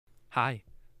Hi,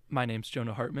 my name's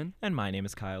Jonah Hartman, And my name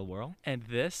is Kyle Worrell. and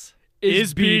this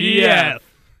Is BDF.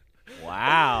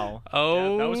 Wow.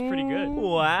 Oh, that was pretty good.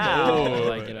 Wow. I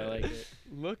like it. I like it.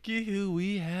 Looky who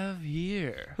we have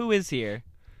here. Who is here?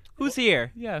 Who's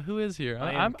here? Yeah, who is here?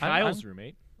 I'm Kyle's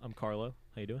roommate. I'm Carlo.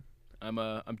 How you doing?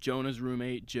 I'm Jonah's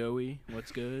roommate, Joey.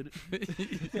 What's good?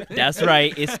 That's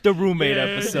right. It's the roommate Yeah,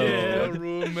 episode.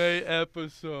 roommate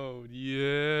episode.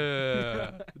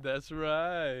 Yeah, that's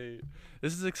right.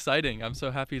 This is exciting. I'm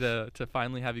so happy to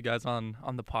finally have you guys on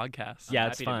the podcast. Yeah, I'm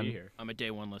it's happy fun. to be here. I'm a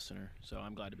day one listener, so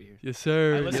I'm glad to be here. Yes,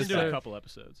 sir. I listened yes, to sir. a couple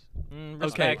episodes. Okay,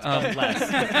 Respect, but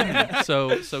less.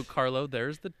 so Carlo,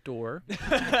 there's the door.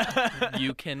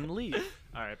 You can leave.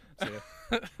 All right. See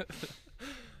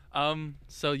ya.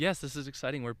 So yes, this is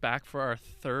exciting. We're back for our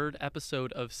third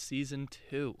episode of season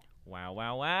 2. Wow,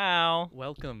 wow, wow.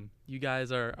 Welcome. You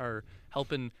guys are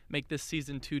helping make this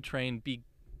season 2 train be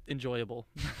enjoyable.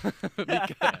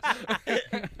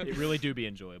 It really do be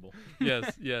enjoyable.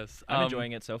 yes. I'm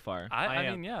enjoying it so far. I I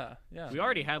am. mean, yeah. We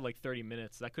already had like 30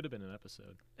 minutes. That could have been an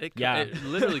episode. Yeah. It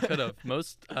literally could have.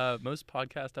 Most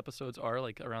podcast episodes are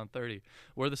like around 30.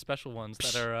 We're the special ones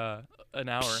that are an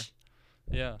hour.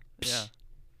 Yeah.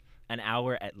 An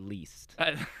hour at least.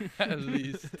 At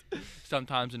least.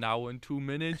 Sometimes an hour and 2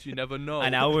 minutes. You never know.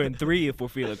 An hour and 3 if we're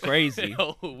feeling crazy.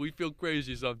 Oh, we feel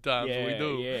crazy sometimes. We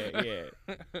do. Yeah.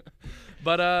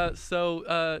 But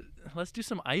so let's do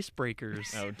some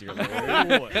icebreakers. Oh dear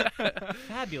Lord.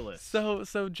 Fabulous.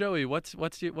 So Joey, what's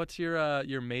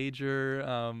your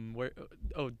major? Where?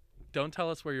 Oh, don't tell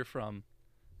us where you're from,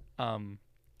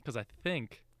 because I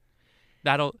think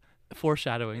that'll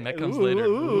foreshadowing that comes later.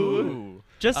 Ooh.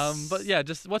 Just But yeah,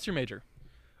 just what's your major?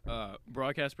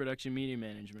 Broadcast production, media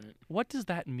management. What does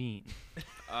that mean?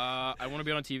 I want to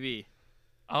be on TV.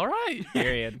 All right.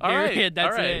 period. All right. Period,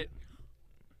 that's all right.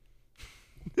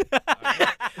 it.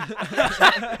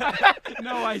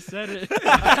 No, I said it.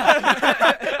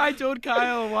 I told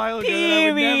Kyle a while ago that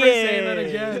I would never say that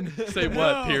again. Say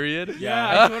what? Period.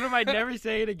 Yeah, I told him I'd never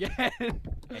say it again.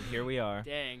 And here we are.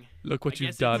 Dang. Look what I you've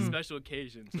guess It's a done. special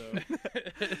occasion,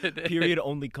 so Period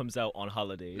only comes out on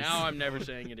holidays. now I'm never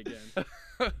saying it again.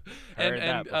 Heard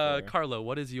that before. Carlo,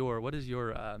 what is your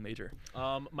major?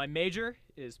 My major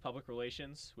is public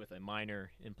relations with a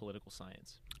minor in political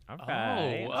science.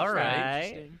 Okay. Oh, all all right.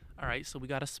 Interesting. All right, so we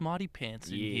got a smarty pants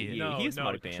in here. No, he is no,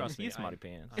 smarty pants. trust He me, is smarty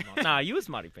I'm pants. not Nah, you is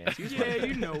smarty pants. You is smarty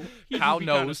pants. know. Cow do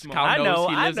be kinda knows. smart. Cow I knows. know.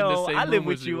 He I lives in the know. same I live room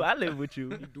with as you. I live with you.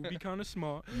 You do be kind of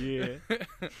smart. Yeah.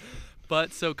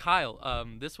 But so Kyle,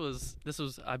 this was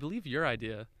I believe your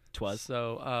idea. Twas.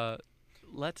 So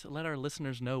let our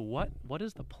listeners know what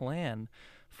is the plan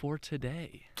for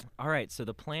today. All right. So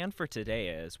the plan for today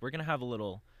is we're gonna have a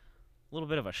little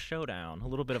bit of a showdown, a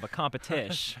little bit of a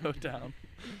competition. Showdown.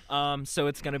 So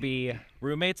it's gonna be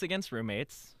roommates against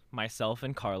roommates, myself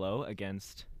and Carlo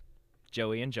against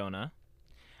Joey and Jonah.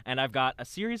 And I've got a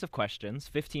series of questions,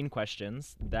 15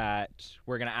 questions that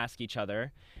we're going to ask each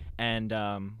other. And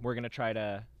we're going to try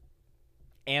to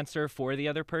answer for the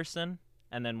other person.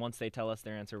 And then once they tell us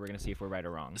their answer, we're going to see if we're right or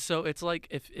wrong. So it's like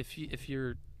if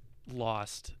you're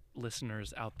lost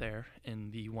listeners out there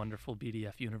in the wonderful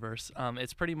BDF universe,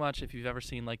 it's pretty much if you've ever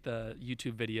seen like the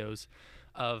YouTube videos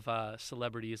of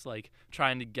celebrities like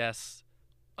trying to guess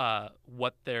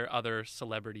what their other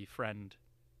celebrity friend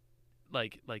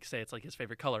like say it's like his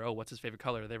favorite color. Oh, what's his favorite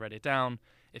color? They write it down.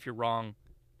 If you're wrong,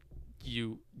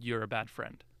 you're a bad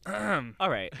friend. All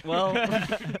right. Well,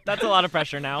 that's a lot of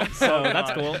pressure now. So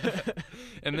that's cool.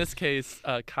 In this case,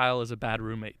 Kyle is a bad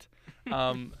roommate.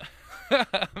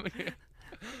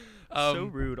 So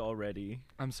rude already.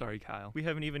 I'm sorry, Kyle. We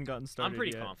haven't even gotten started I'm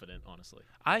pretty yet. confident, honestly.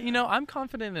 I'm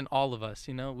confident in all of us.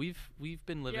 We've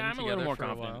been living Yeah, I'm a together little more for a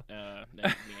confident while. than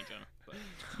me and Jonah. But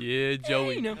Yeah,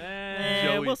 Joey.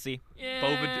 Joey. We'll see.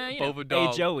 Bova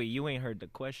dog. Hey, Joey, you ain't heard the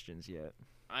questions yet.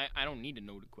 I don't need to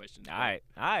know the questions. All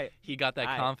right. He got that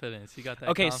Aight. confidence. Okay,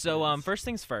 confidence. so first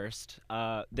things first.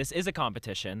 This is a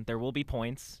competition. There will be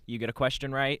points. You get a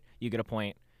question right, you get a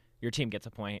point. Your team gets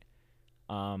a point.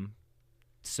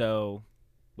 So,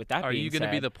 with that Are being you gonna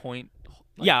said, be the point?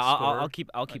 yeah, scorer? I'll keep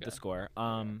Okay. the score.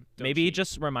 Maybe Maybe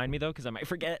just remind me though, because I might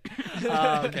forget.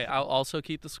 Okay, I'll also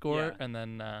keep the score, yeah. and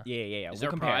then Yeah. Is we'll there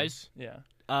a compare. prize? yeah.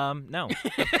 No.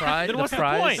 The prize. Then what's the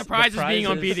prize, point? The prize is being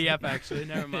on is- BDF, actually.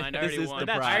 Never mind. I This already is won.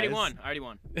 the I already prize. won. I already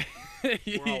won.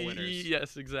 We're all winners.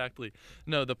 Yes, exactly.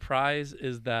 No, the prize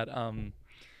is that You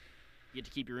get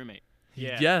to keep your roommate.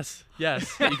 Yeah. Yes,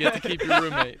 you get to keep your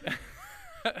roommate.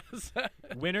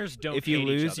 Winners don't. If you hate each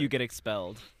lose, other. you get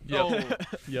expelled. Yep. Oh,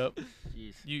 Yep.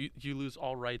 jeez. You lose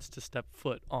all rights to step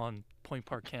foot on Point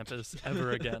Park campus ever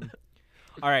again.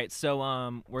 All right,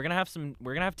 so we're gonna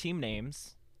have team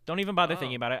names. Don't even bother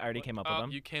thinking about it. I already came up with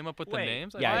them. You came up with Wait, the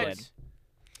names? Yeah, I What? did.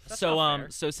 That's So not fair.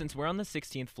 so since we're on the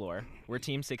 16th floor, we're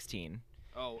team 16.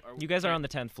 Oh, You guys are on the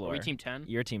 10th Are floor. we team 10?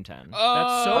 You're team 10.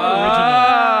 That's so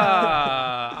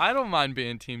I don't mind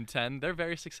being Team 10. They're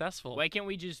very successful. Why can't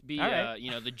we just be, All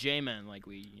right. the J-men like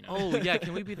we, Oh, yeah.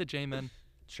 Can we be the J-Men?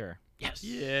 Sure. Yes.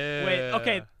 Yeah. Wait,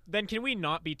 okay, then can we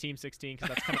not be Team 16?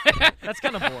 Because that's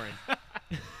kind of boring.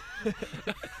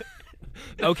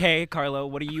 Okay, Carlo,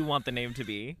 what do you want the name to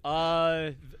be?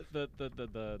 The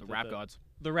The rap gods.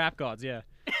 The rap gods, yeah.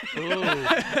 Ooh,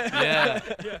 yeah.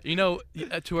 You know,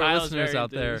 to our Kyle's listeners very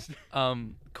out there,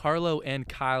 enthused. Carlo and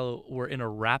Kyle were in a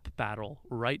rap battle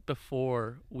right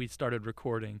before we started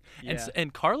recording. Yeah.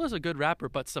 And Carlo's a good rapper,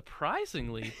 but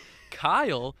surprisingly,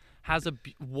 Kyle has a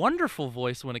wonderful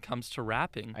voice when it comes to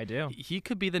rapping. I do. He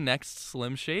could be the next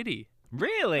Slim Shady.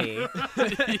 Really?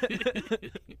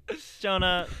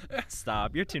 Jonah,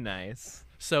 stop. You're too nice.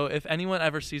 So if anyone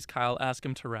ever sees Kyle, ask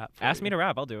him to rap. For Ask you. me to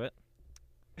rap. I'll do it.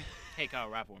 Hey, Kyle,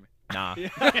 rap for me. Nah.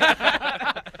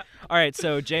 All right,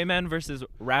 so J-Men versus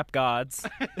Rap Gods.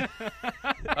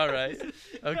 All right.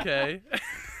 Okay.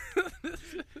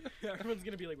 Everyone's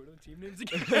gonna be like, what are the team names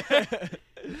again?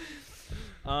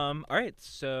 All right,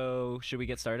 so should we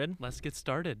get started? Let's get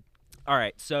started. All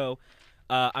right, so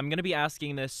I'm going to be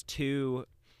asking this to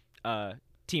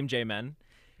Team J-Men,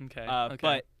 Okay.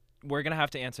 but we're going to have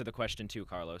to answer the question too,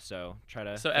 Carlos, so try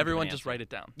to So think of everyone an just answer. write it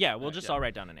down. Yeah, we'll just Yeah. all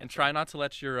write down an answer. And try not to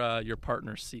let your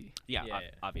partner see. Yeah, Yeah.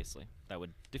 obviously. That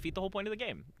would defeat the whole point of the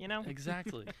game, you know?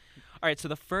 Exactly. All right, so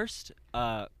the first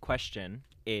question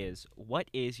is, what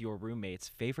is your roommate's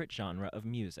favorite genre of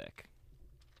music?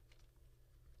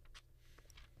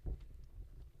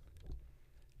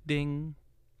 Ding.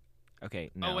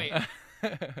 Okay, no. Oh, wait.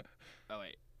 Oh,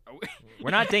 wait. Are we-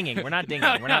 We're not dinging. We're not dinging.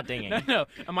 No, We're no, not dinging. No.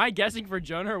 Am I guessing for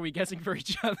Jonah or are we guessing for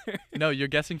each other? No, you're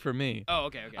guessing for me. Oh,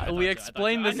 okay. I We thought so,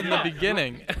 explained I this in thought the so.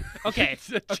 beginning. Okay.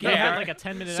 We Okay. had like a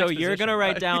 10-minute So you're going to exposition.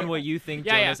 write down what you think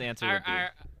Yeah, Jonah's yeah. answer would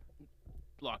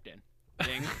be. Locked in.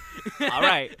 Ding. All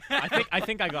right. I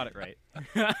think I got it right.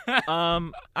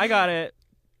 I got it.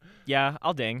 Yeah,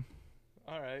 I'll ding.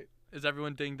 All right. Is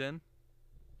everyone dinged in?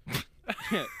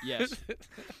 Yes.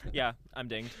 Yeah, I'm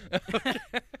dinged.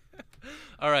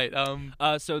 All right.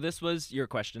 So this was your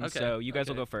question. Okay, So you guys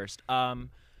will okay. go first.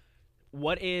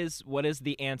 What is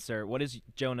the answer? What is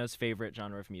Jonah's favorite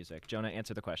genre of music? Jonah,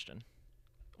 answer the question.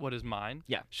 What is mine?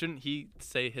 Yeah. Shouldn't he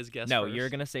say his guess No, first? you're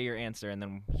gonna say your answer, and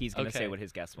then he's gonna say Okay. what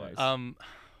his guess was.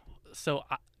 So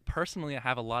personally, I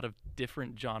have a lot of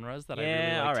different genres that I Yeah,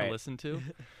 really like alright. to listen to.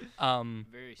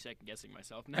 Very second guessing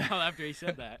myself now after he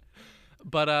said that.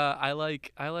 But I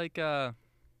like oh,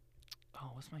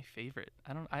 what's my favorite?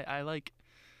 I like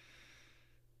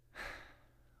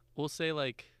we'll say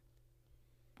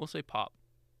pop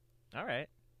All right.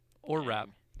 or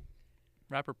Dang.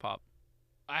 rap or pop.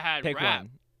 I had Pick rap. one.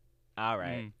 All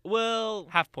right. Mm. Well,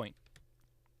 Half point.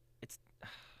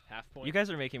 Half point. you guys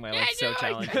are making my Yeah, life so no,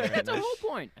 challenging right That's a now. whole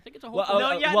point. I think it's a whole Well, point.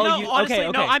 No, yeah, well, no, you- honestly, okay,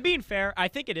 no, okay. I'm being fair. I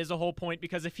think it is a whole point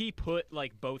because if he put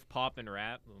like both pop and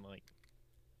rap, I'm like,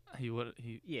 He would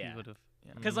Yeah. have.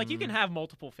 Yeah. because like you can have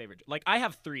multiple favorite. Like I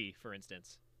have 3, for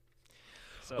instance.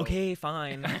 So Okay,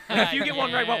 fine. if you get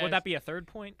one right, what would Yes. that be? A third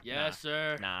point? Yes,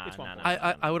 sir. Nah, It's one nah, nah, point.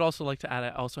 nah, nah, I would also like to add. I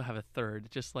also have a third,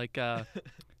 just like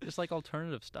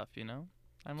alternative stuff. You know,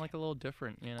 I'm like a little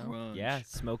different. You know. Grunge. Yeah,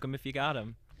 smoke 'em if you got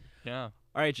 'em. Yeah.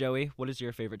 All right, Joey, what is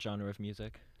your favorite genre of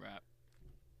music? Rap.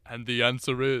 And the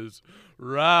answer is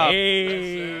rap.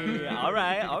 Hey, sir. all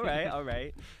right, all right, all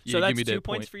right. Yeah, So give that's me 2 that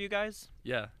points point. for you guys.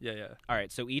 Yeah. All right,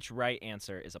 so each right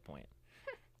answer is a point.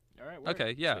 All right. word.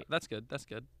 Okay. Yeah. Sweet. That's good. That's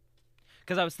good.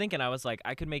 Because I was thinking, I was like,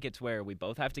 I could make it to where we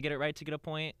both have to get it right to get a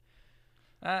point.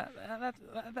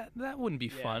 That wouldn't be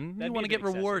Yeah, fun. that'd You be want a to bit get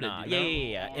excessive. rewarded. Nah, you yeah, know?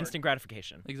 yeah, yeah, Hard. instant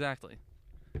gratification. Exactly.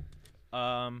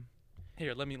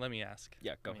 Here, let me ask.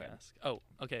 Yeah, go Let me ahead. ask. Oh,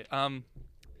 okay.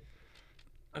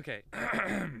 Okay.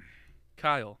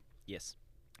 Kyle, Yes.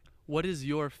 what is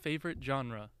your favorite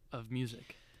genre of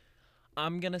music?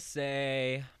 I'm gonna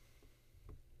say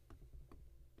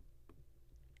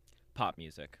pop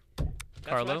music.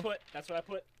 Carlo? That's what I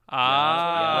put.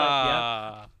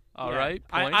 Ah. All Yeah. right.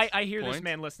 I hear Points. this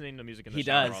man listening to music in the He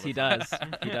shower does. all the He time. does.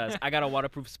 He does. I got a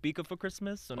waterproof speaker for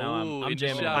Christmas, so now Ooh, I'm in the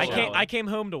jamming. in the shower. I came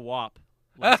home to WAP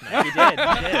last night. He did. He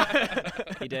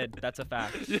did. He did. That's a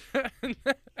fact.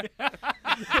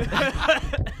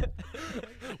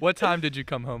 What time did you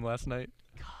come home last night?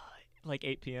 Like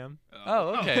 8 p.m.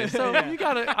 Oh, okay. So Yeah. you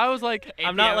got it. I was like,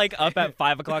 I'm not like up at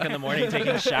 5 o'clock in the morning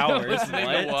taking showers. listening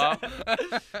to What?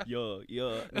 WAP. Yo,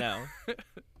 no.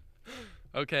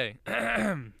 Okay.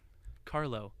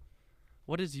 Carlo,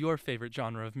 what is your favorite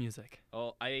genre of music?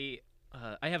 Oh, I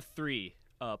have 3: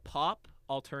 pop,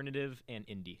 alternative, and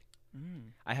indie.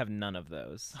 I have none of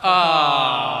those.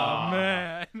 Oh,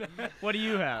 man. What do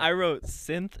you have? I wrote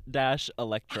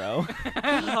synth-electro.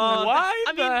 Why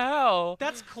I the mean- hell?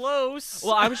 That's close.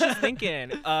 Well, I was just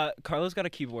thinking, Carlo's got a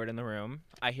keyboard in the room.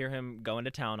 I hear him going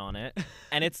to town on it,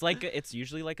 and it's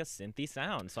usually like a synthy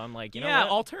sound. So I'm like, you know yeah,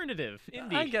 what? alternative,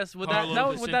 indie. I guess would Carlo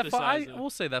that the would that fall? synthesizer. We'll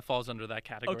say that falls under that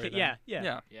category. Okay, then. yeah.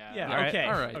 yeah. Yeah. All right, Okay.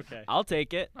 all right. Okay. I'll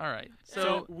take it. All right.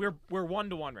 So we're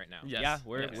 1-1 right now. Yes, Yeah,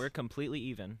 we're yes. we're completely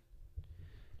even.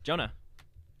 Jonah,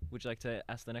 would you like to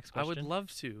ask the next I question? would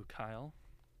love to, Kyle.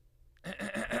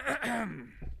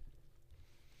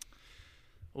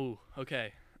 Ooh,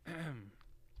 okay.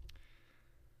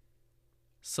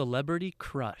 Celebrity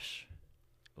crush.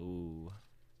 Ooh.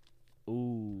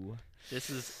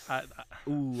 This is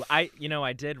Ooh.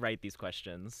 I did write these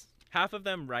questions. Half of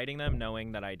them writing them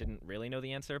knowing that I didn't really know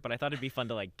the answer, but I thought it'd be fun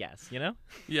to like guess, you know?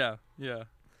 yeah.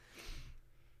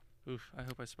 Oof, I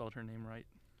hope I spelled her name right.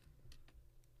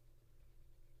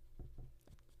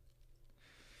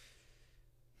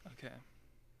 Okay.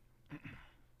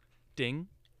 Ding.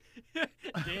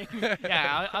 Ding.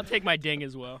 Yeah, I'll take my ding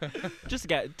as well. Just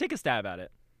take a stab at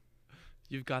it.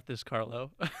 You've got this,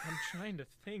 Carlo. I'm trying to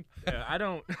think. I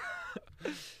don't.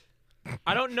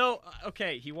 I don't know.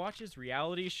 Okay, he watches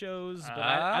reality shows, but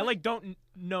I like don't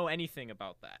know anything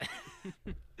about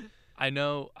that. I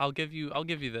know. I'll give you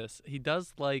this. He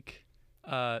does like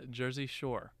Jersey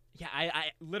Shore. Yeah,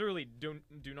 I literally do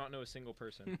not know a single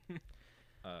person.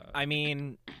 I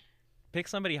mean, pick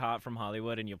somebody hot from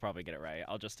Hollywood and you'll probably get it right.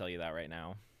 I'll just tell you that right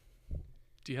now.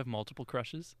 Do you have multiple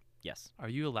crushes? Yes. Are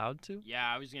you allowed to? Yeah,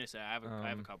 I was gonna say I have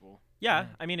a couple. Yeah,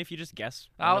 I mean, if you just guess.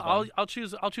 I'll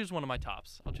choose one of my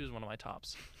tops.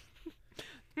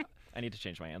 I need to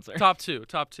change my answer. top two.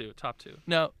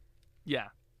 No. Yeah.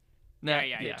 No,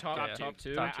 Yeah. Top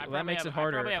two. I Well, that probably makes have, it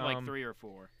harder. I probably have like 3 or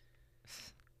 4.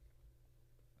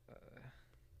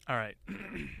 All right.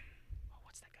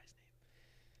 What's that guy's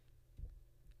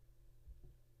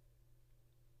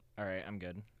name? All right, I'm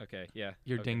good. Okay, yeah.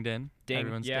 You're okay. dinged in. Ding.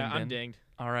 Everyone's Yeah, dinged I'm in. dinged.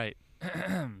 All right.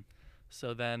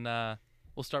 So then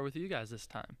we'll start with you guys this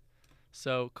time.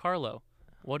 So Carlo,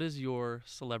 what is your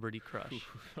celebrity crush?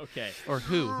 Okay. Or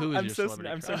who is your celebrity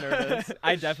I'm so crush? nervous.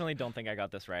 I definitely don't think I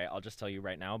got this right. I'll just tell you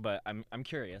right now, but I'm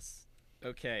curious.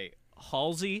 Okay.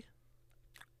 Halsey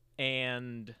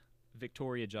and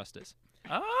Victoria Justice.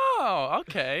 Oh,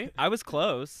 okay. I was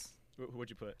close. What'd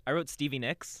you put? I wrote Stevie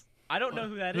Nicks. I don't know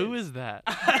who that is. Who is that?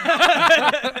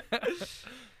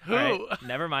 Who? All right,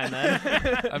 never mind then.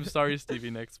 I'm sorry,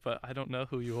 Stevie Nicks, but I don't know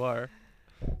who you are.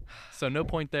 So no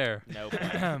point there. No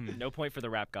point. No point for the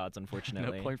rap gods,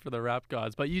 unfortunately. No point for the rap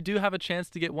gods. But you do have a chance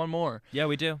to get one more. Yeah,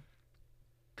 we do.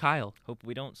 Kyle, Hope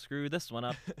we don't screw this one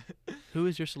up. who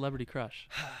is your celebrity crush?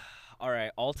 All right,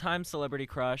 all-time celebrity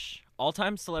crush.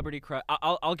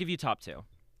 I'll give you top two.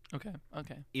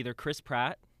 Okay. Either Chris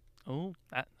Pratt, Oh,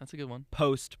 that's a good one.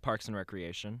 post Parks and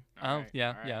Recreation, Oh, Alright, yeah,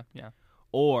 alright. yeah.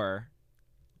 or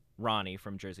Ronnie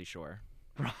from Jersey Shore.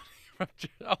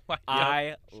 Oh my god.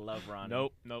 I love Ronnie.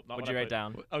 Nope. Not What'd what you I write put.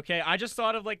 down? Okay, I just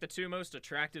thought of like the 2 most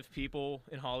attractive people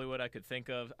in Hollywood I could think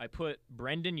of. I put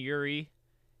Brendan Urie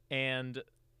and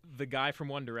the guy from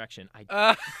One Direction.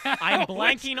 I'm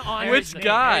blanking on Which his name.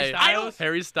 guy? I don't-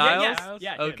 Harry Styles?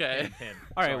 Yeah, him, Okay. him.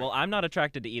 All right, Sorry. well, I'm not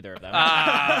attracted to either of them.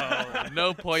 Oh,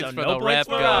 no points So for no the points rap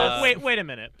for us. gods. Wait a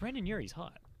minute. Brendan Urie's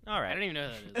hot. All I right. don't even know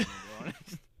who that is. to be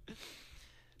honest.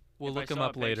 We'll If I look him saw a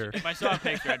up picture- later. If I saw a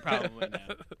picture, I'd probably know.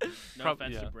 No Prob-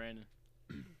 offense yeah. to Brandon.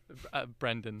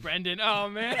 Brendan. Brendan, oh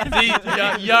man. See,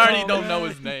 you already don't know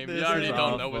his name. You This already is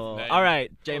don't know awful. his name. All right,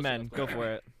 Close J-Men, enough. go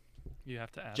for it. You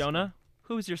have to ask. Jonah,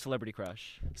 who's your celebrity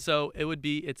crush? So it would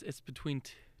be it's between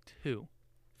two.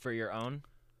 For your own?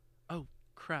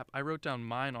 Crap, I wrote down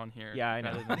mine on here. Yeah, I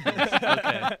know. rather than his.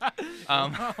 Okay.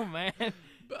 Oh man.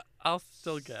 But I'll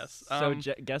still guess. So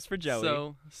guess for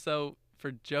Joey. So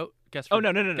for Joe, guess for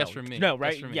no. guess for me. No, Guess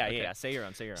right? for me. Yeah, Okay. yeah. Say your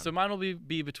own. So mine will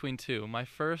be between two. My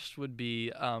first would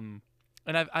be and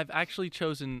I've actually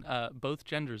chosen both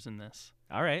genders in this.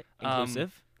 All right.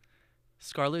 Inclusive.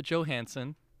 Scarlett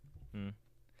Johansson Hmm.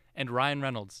 and Ryan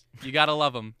Reynolds. You gotta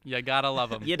love him. You gotta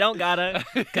love him. You don't gotta,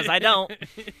 because I don't.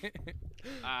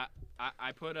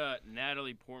 I put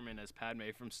Natalie Portman as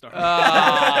Padme from Star Wars.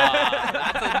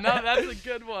 That's a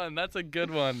good one. That's a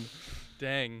good one.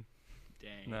 Dang.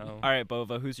 Dang. No. All right,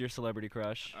 Bova, who's your celebrity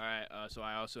crush? All right. So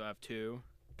I also have 2.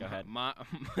 Go ahead.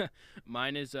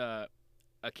 Mine is a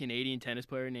Canadian tennis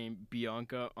player named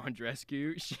Bianca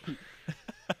Andreescu.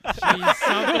 She's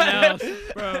something else,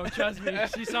 bro. Trust me,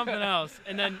 she's something else.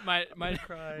 And then my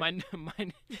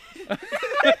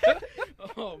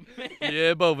oh man.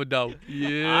 Yeah, Boba dog.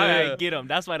 Yeah. All right, get him.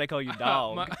 That's why they call you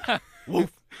dog.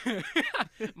 Woof.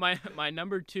 my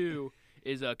number 2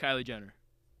 is Kylie Jenner.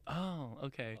 Oh,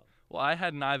 okay. Well, I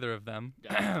had neither of them.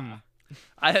 Yeah.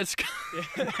 I had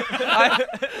You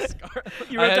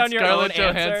I wrote had down your own Scarlett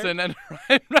Johansson and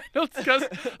Ryan Reynolds because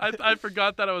I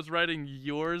forgot that I was writing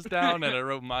yours down and I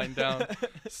wrote mine down.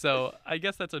 So I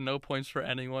guess that's a no points for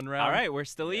anyone round. All right, we're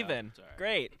still Yeah, even. it's all right.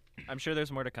 Great. I'm sure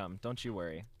there's more to come. Don't you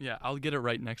worry. Yeah, I'll get it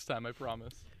right next time. I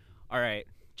promise. All right,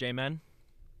 J-Men,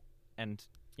 and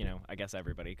I guess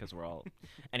everybody because we're all.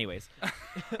 Anyways,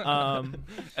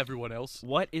 Everyone else.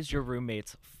 what is your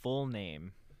roommate's full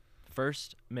name?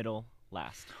 First, middle,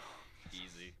 last.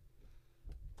 Easy.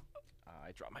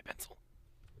 I dropped my pencil.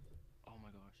 Oh my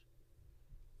gosh.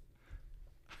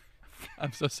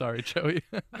 I'm so sorry, Joey.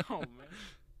 Oh man.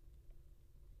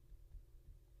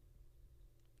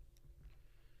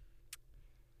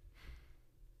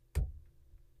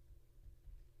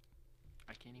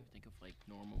 I can't even think of like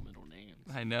normal middle names.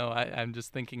 I know. I'm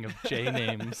just thinking of J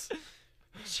names.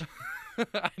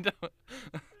 I don't.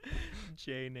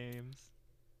 J names.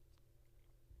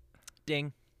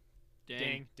 Ding.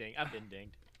 Ding, ding. I've been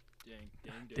dinged.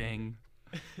 Ding.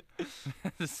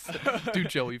 Do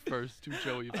Joey first. Do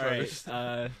Joey All right, first.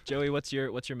 Joey, what's your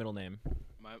middle name?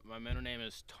 My middle name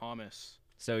is Thomas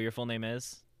So your full name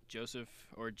is? Joseph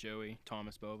or Joey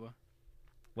Thomas Bova.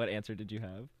 What answer did you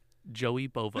have? Joey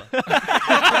Bova.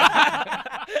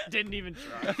 Didn't even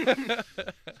try.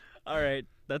 All right,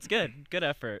 that's good. Good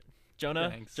effort, Jonah.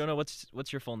 Thanks. Jonah, what's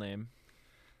your full name?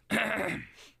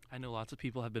 I know lots of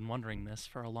people have been wondering this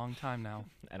for a long time now.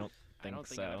 I don't I think don't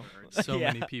think so. I've ever heard So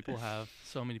Yeah. many people have.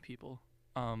 So many people.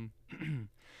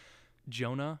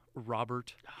 Jonah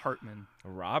Robert Hartman.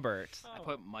 Robert. I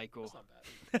put Michael.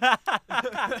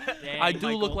 I do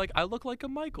look like I look like a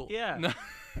Michael. Yeah. No.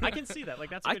 I can see that. Like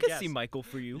that's. A I good could guess. see Michael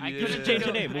for you. I Yeah. couldn't Change think your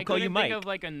of- name. We'll I call you couldn't Mike. think of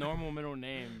like a normal middle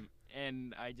name,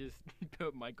 and I just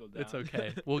put Michael down. It's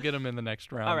okay. We'll get him in the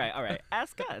next round. All right.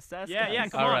 Ask us. Yeah, us. yeah,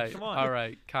 come All on, right. come on. All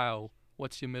right. Kyle,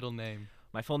 what's your middle name?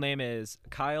 My full name is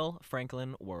Kyle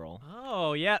Franklin Worrell.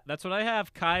 Oh yeah, that's what I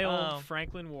have. Kyle Oh.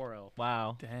 Franklin Worrell.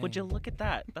 Wow. Would you Dang. look at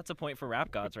that? That's a point for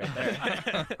Rap Gods right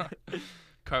there.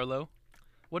 Carlo,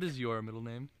 what is your middle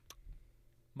name?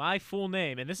 My full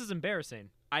name, and this is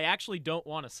embarrassing. I actually don't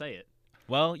want to say it.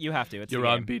 Well, you have to. It's You're the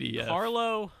on game. BDF.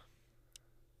 Carlo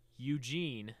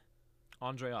Eugene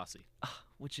Andreassi.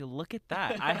 Would you look at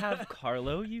that? I have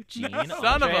Carlo Eugene.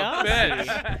 Son of a Andreassi.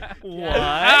 bitch. What?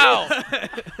 Ow!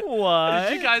 What?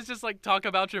 Did you guys just like talk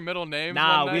about your middle names?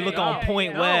 Nah, one we night? look No, on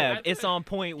Point no, Web. I It's on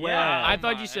Point Web. I Oh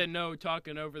thought my. you said no,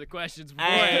 talking over the questions. Before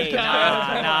Hey,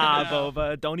 nah,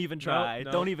 Bova. Don't even No, try.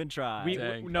 no. Don't even try. We,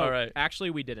 Dang. no, All right. actually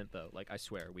we didn't though. Like I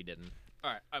swear we didn't. All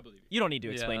right, I believe you. You don't need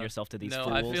to explain Yeah. yourself to these No,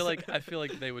 fools. I feel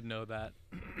like they would know that.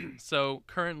 So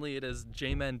currently it is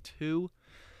J-Men 2,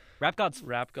 Rap Gods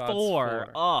Rap Gods 4. 4.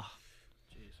 Oh,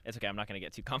 Jeez. it's okay. I'm not gonna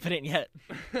get too confident yet.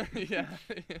 Yeah.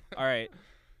 All right,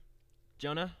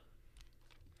 Jonah.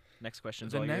 Next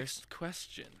question's The all yours. next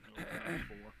question.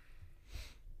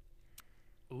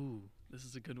 Ooh, this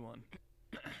is a good one.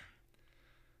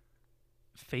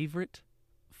 Favorite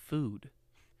food?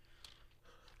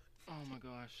 Oh my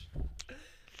gosh.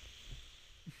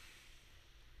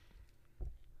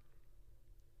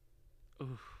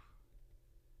 Ooh.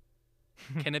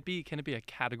 Can it be a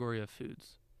category of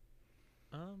foods?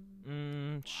 I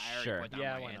already Sure. put down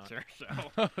Yeah, my why not? answer.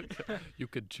 So. You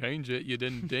could change it. You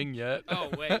didn't ding yet.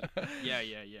 Oh wait. Yeah.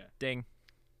 Ding.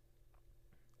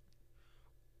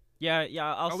 Yeah.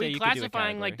 I'll Are say we you could do a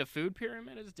classifying like category. the food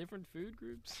pyramid as different food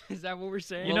groups? Is that what we're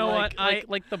saying? You know what?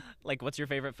 Like the Like, what's your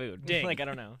favorite food? Ding. Like, I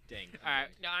don't know. Dang. All right.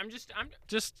 No, I'm just dang.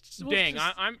 just-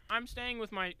 I'm staying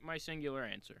with my singular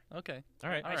answer. Okay. All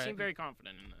right. I All seem right. very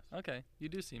confident in this. Okay. You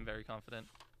do seem very confident.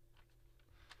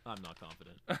 I'm not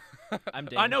confident. I'm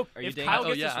ding. I know Are you if ding? Kyle Oh,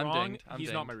 gets yeah, this I'm wrong, dinged. I'm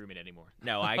he's not dinged. my roommate anymore.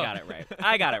 No, I got it right.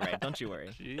 I got it right. Don't you worry.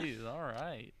 Jeez. All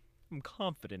right. I'm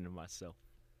confident in myself.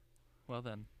 Well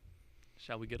then,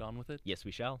 shall we get on with it? Yes,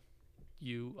 we shall.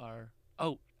 You are.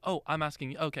 Oh. I'm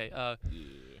asking. Okay.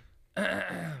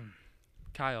 Yeah.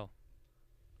 Kyle.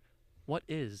 What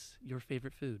is your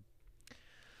favorite food?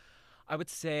 I would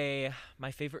say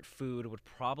my favorite food would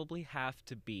probably have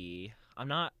to be. I'm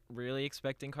not really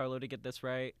expecting Carlo to get this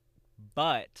right,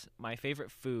 but my favorite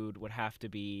food would have to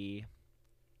be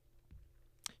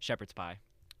shepherd's pie.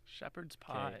 Shepherd's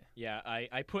Okay. pie. Yeah,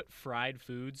 I put fried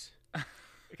foods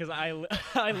because I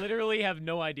literally have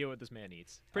no idea what this man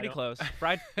eats. Pretty I don't- close.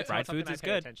 Fried it's not something foods I is pay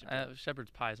good. attention to.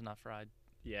 Shepherd's pie is not fried.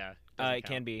 Yeah. It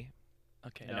can be.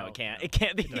 Okay. No, No, it can't. no. It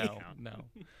can't be. No, no.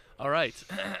 All right.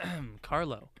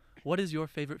 Carlo, what is your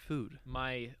favorite food?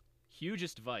 My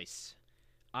hugest vice.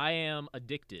 I am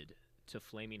addicted to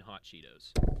flaming hot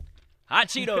Cheetos. Hot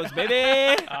Cheetos,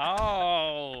 baby.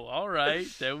 Oh, all right.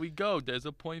 There we go. There's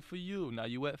a point for you. Now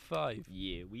you at 5.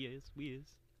 Yeah, we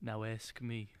is. Now ask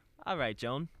me. All right,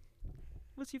 Joan.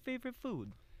 What's your favorite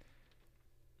food?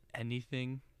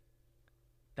 Anything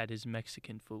that is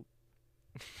Mexican food.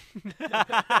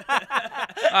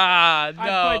 I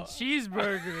No. put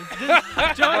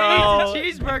cheeseburgers. Johnny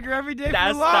eats a cheeseburger every day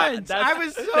That's for the- lunch. that's- I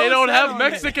was so They don't set have on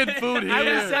Mexican it. food I was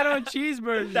here. set on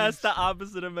cheeseburgers. That's the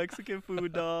opposite of Mexican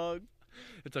food, dog.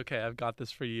 It's okay. I've got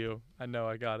this for you. I know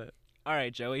I got it. All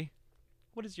right, Joey.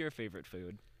 What is your favorite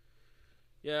food?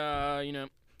 Yeah,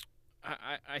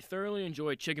 I thoroughly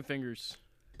enjoy chicken fingers.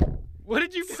 What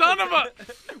did you Son of a...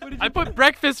 I put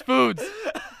breakfast foods.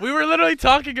 We were literally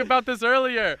talking about this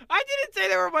earlier. I didn't say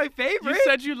they were my favorite. You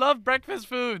said you love breakfast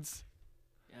foods.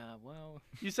 Yeah, well,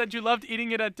 You said you loved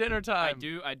eating it at dinner time.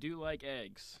 I do like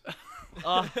eggs.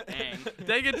 Oh, Dang.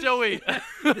 Dang it, Joey.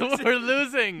 We're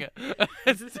losing.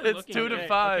 It's looking 2 to okay,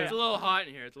 5. It's a little hot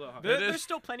in here. It's a little hot. It is- There's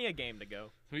still plenty of game to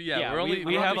go. Yeah, Yeah, we're only.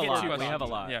 we we're have only a getting lot. two We have a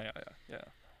questions. lot. Yeah.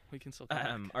 We can still. Come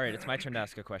back. all right, it's my turn to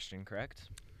ask a question, correct?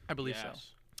 I believe Yes.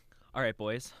 All right,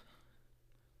 boys.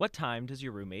 What time does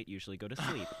your roommate usually go to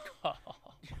sleep? so.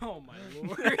 Oh my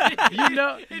lord. You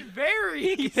know, It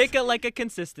varies. Pick a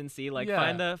consistency, like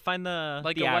Yeah. find the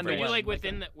Like the a one to average. Maybe one. like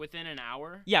within an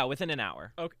hour. Yeah, within an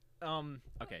hour. Okay.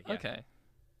 Yeah. okay.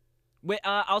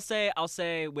 I'll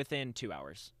say within 2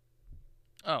 hours.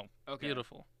 Oh, Okay.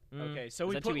 beautiful. Okay. So Is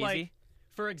we that put too like, easy?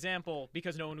 for example,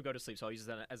 because no one would go to sleep, so I'll use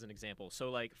that as an example. So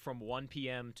like from 1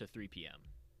 p.m. to 3 p.m.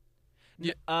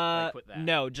 Like, put that.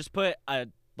 No, just put a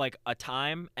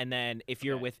time, and then if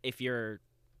you're Okay. if the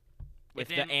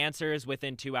Within- answer is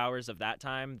within 2 hours of that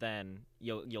time, then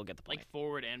you'll get the point. Like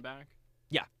forward and back.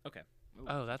 Yeah. Okay. Ooh.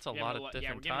 Oh, that's a Giving lot of Yeah,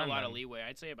 different we're giving time. a lot of then. leeway.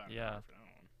 I'd say about an Yeah. hour for that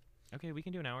one. Okay, we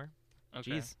can do an hour.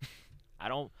 Okay. Jeez, I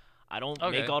don't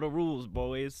Okay. make all the rules,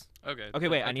 boys. Okay. Okay,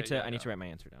 wait, I okay, need to yeah, I need yeah. to write my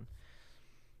answer down.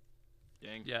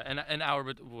 Dang. Yeah, an hour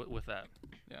with that.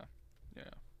 Yeah.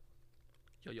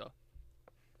 Yo.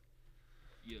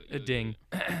 Yeah, A ding.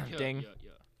 Yeah, Ding.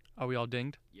 Yeah. Are we all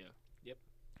dinged?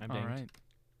 I'm All dinged. right.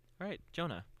 All right,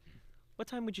 Jonah. What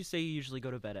time would you say you usually go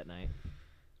to bed at night?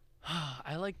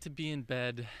 I like to be in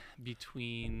bed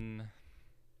between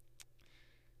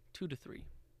 2 to 3.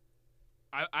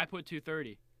 I put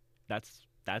 2:30.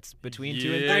 That's between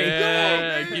 2 and 3.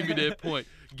 Yeah, give me that point.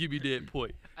 Give me that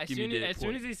point. As Give me soon as, that as soon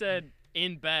point. as he said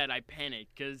in bed, I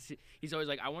panicked because he's always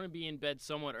like, I want to be in bed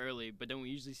somewhat early, but then we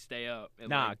usually stay up. And,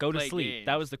 Nah, like, go to play sleep.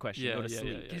 That was the question. Yeah, go to yeah,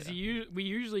 sleep. yeah, Because we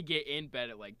usually get in bed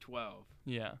at like 12.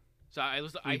 Yeah. So I We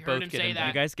heard both him get say in bed. You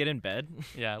that. guys get in bed?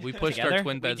 Yeah, we pushed Together? our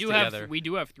twin beds we together.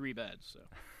 do have 3 beds. So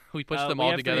We pushed them we all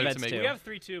have 3 together beds to make too. We have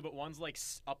 3 too, but one's like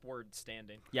upward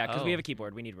standing. Yeah, because Oh. we have a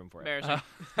keyboard. We need room for it.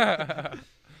 embarrassing.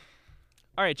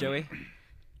 All right, Joey.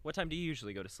 What time do you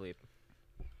usually go to sleep?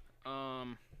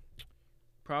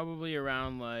 Probably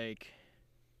around like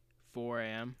 4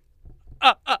 a.m.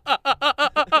 4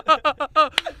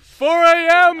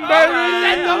 a.m., baby!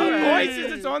 That double Alright. point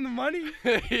since it's on the money.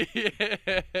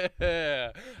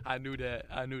 Yeah. I knew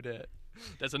that.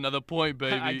 That's another point,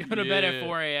 baby. I go to bed at Yeah.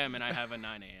 4 a.m. and I have a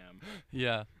 9 a.m.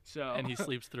 Yeah, So and he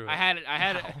sleeps through I it.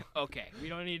 had it. Okay, we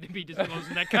don't need to be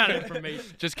disclosing that kind of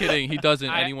information. Just kidding. He doesn't.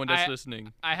 I- Anyone that's I-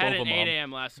 listening. I had both an of 'em. 8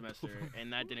 a.m. last semester,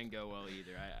 and that didn't go well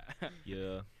either.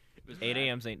 Yeah. It was 8 bad.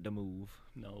 a.m.'s ain't the move.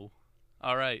 No.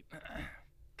 All right.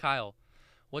 Kyle,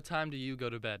 what time do you go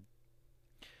to bed?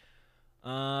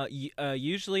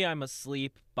 Usually I'm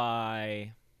asleep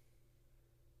by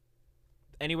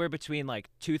anywhere between like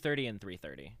 2:30 and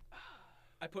 3:30.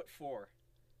 I put 4.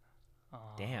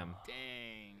 Damn.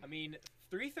 Dang. I mean,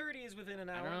 3:30 is within an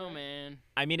I hour. don't know, right? man.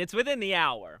 I mean, it's within the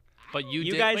hour. But you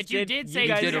You did. guys But you did say you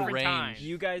you guys did a different range. times.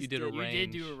 You guys You did a did. You did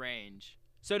range. do a range.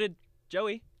 So did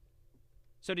Joey.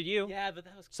 So did you. Yeah, but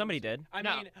that was Somebody closer. did. I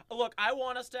No. mean, look, I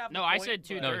want us to have. No, the I point, said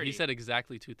but- 2:30. No, he said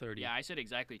exactly 2:30. Yeah, I said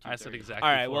exactly 2:30. I said exactly.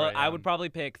 All right. Well, 4 I a.m. would probably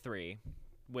pick 3,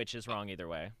 which is wrong either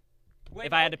way. Wait,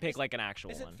 If I had no, to pick is- like an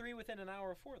actual Is it one. 3 within an hour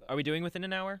or 4 though? Are we doing within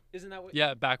an hour? Isn't that what?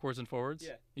 Yeah, backwards and forwards.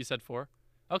 Yeah. You said 4.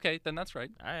 Okay, then that's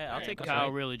right. All right, I'll Alright, take a Kyle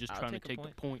point. really just I'll trying to take a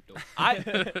take the point, though.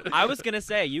 I was gonna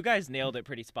say you guys nailed it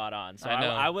pretty spot on. So I know.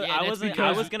 I Yeah, that's wasn't. I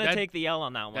because was gonna that- take the L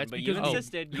on that one, That's but you because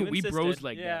insisted. You we insisted. bros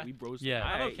like Yeah. that. We bros. Yeah.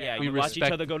 All right, okay. yeah, We you watch each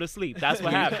respect- other go to sleep. That's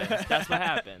what happens. That's what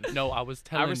happens. No, I was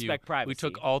telling respect you. privacy. We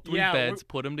took all 3 Yeah, beds,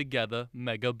 put them together,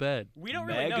 mega bed. We don't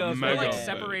really Mega know. 'cause We're like bed.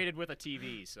 separated with a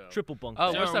TV, so. Triple bunk.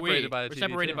 Oh, bed. we're So are separated we. by the We're TV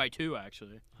separated too. by 2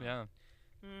 actually. Yeah.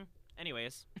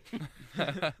 Anyways,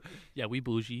 Yeah, we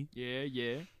bougie.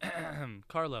 Yeah.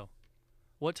 Carlo,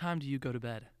 what time do you go to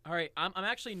bed? All right, I'm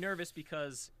actually nervous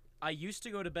because I used to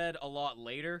go to bed a lot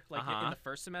later, like in Uh-huh. the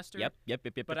first semester. yep.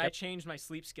 But I changed my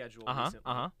sleep schedule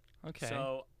recently. Okay.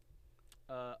 So,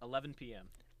 11 p.m.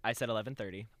 I said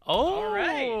 11:30 oh, All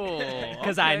right.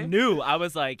 because I knew I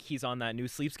was like, he's on that new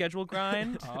sleep schedule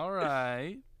grind. All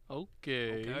right.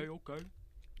 Okay. Okay.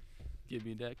 Give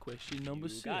me that question number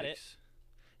You 6. got it.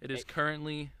 It is Hey.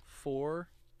 currently 4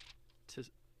 to.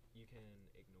 You can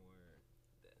ignore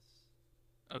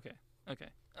this. Okay. Okay.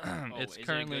 Oh, It's is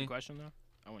currently. it a good question though?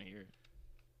 I want to hear it.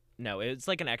 No, it's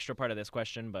like an extra part of this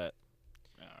question, but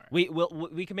All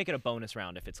right. we can make it a bonus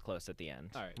round if it's close at the end.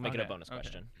 All right. We'll make it a Okay, bonus okay.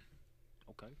 question.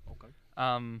 Okay.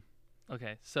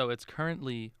 Okay. So it's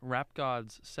currently Rap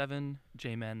Gods 7,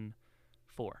 J-Men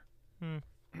 4. I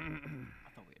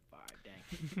thought we had 5.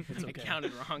 Dang. It's I okay.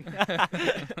 counted wrong.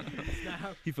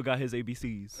 He forgot his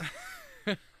ABCs.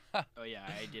 Oh yeah,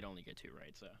 I did only get 2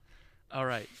 right. So. All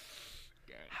right.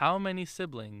 Okay. How many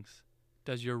siblings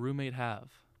does your roommate have?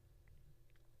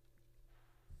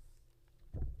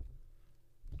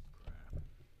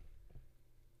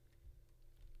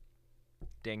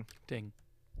 Ding. Ding.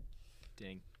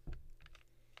 Ding.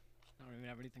 I don't even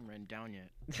have anything written down yet.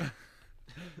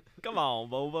 Come on,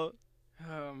 Boba.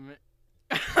 Come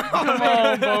Come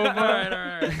on, Boba.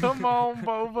 All right. Come on,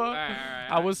 Boba. All right.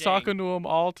 I was Dang. talking to him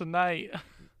all tonight.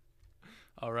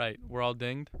 All right, we're all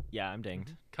dinged. Yeah, I'm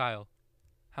dinged. Kyle,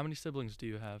 how many siblings do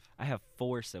you have? I have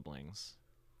 4 siblings.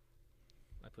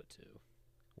 I put 2.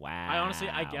 Wow. I honestly,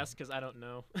 I guess, because I don't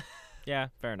know. Yeah,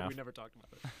 fair enough. We never talked about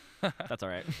it. That's all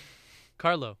right.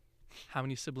 Carlo, how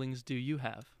many siblings do you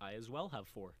have? I as well have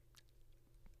 4.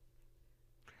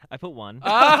 I put 1.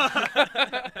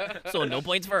 Ah! So no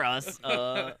points for us.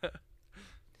 Well,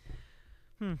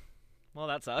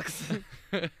 that sucks.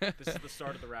 This is the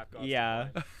start of the rap gods. Yeah.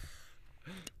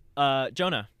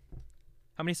 Jonah,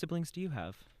 how many siblings do you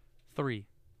have? 3.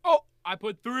 Oh, I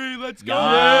put 3. Let's go.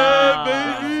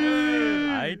 Yeah, baby!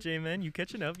 All right, J-Man, you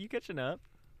catching up.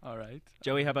 All right.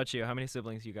 Joey, how about you? How many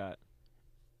siblings you got?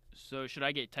 So should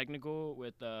I get technical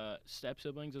with step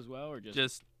siblings as well, or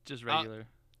just? Just regular.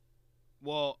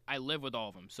 Well, I live with all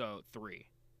of them, so 3.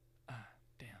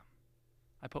 Damn.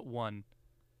 I put 1.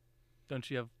 Don't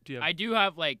you have? Do you have? I do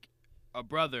have like a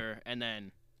brother, and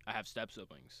then I have step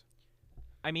siblings.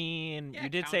 I mean, Yeah, you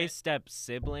did count say it. step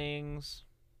siblings,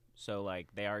 so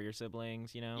like they are your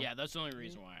siblings, you know? Yeah, that's the only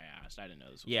reason why I asked. I didn't know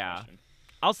this was Yeah. a question.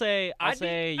 I'll say I'd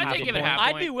you give get it a one. half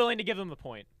I'd point. be willing to give them a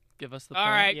point. Give us the All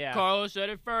point. right, Yeah. Carlos said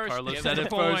it first. Carlos Give said him it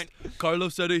the point. first.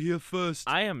 Carlos said it here first.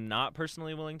 I am not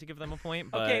personally willing to give them a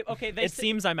point, but Okay. They it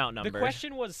seems I'm outnumbered. the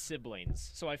question was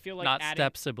siblings, so I feel like Not adding,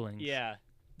 step siblings. Yeah,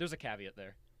 there's a caveat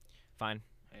there. Fine.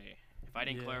 Hey, if I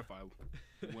didn't Yeah. clarify,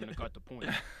 I wouldn't have got the point.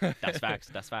 That's facts.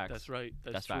 That's facts. That's right.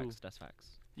 That's, That's true. facts. That's facts.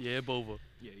 Yeah, Bova.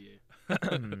 Yeah.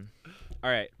 All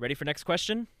right, ready for next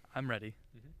question? I'm ready.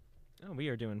 Oh, we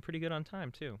are doing pretty good on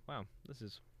time too. Wow, this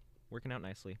is working out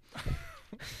nicely.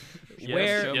 Yes,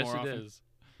 Where yes, more it often. is.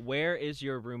 where is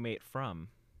your roommate from?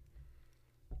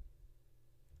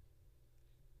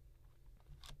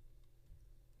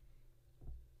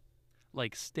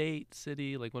 Like state,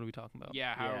 city. Like what are we talking about?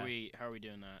 Yeah. How Yeah. are we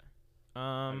doing that?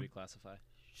 How do we classify?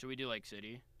 Should we do like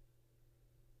city?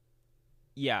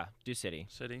 Yeah, do city.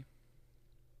 City.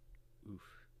 Oof.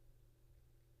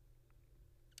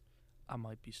 I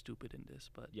might be stupid in this,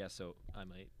 but Yeah, so I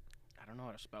might. I don't know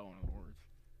how to spell one of the words.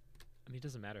 I mean, it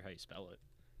doesn't matter how you spell it.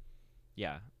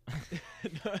 Yeah.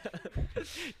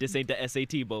 This ain't the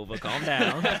SAT, Bova. Calm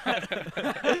down.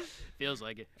 Feels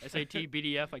like it. SAT,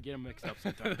 BDF, I get them mixed up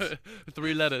sometimes.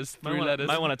 3 letters. might 3 wanna, letters.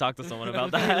 Might want to talk to someone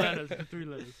about 3 that. letters. 3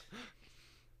 letters.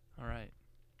 All right.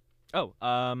 Oh,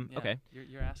 Yeah, okay.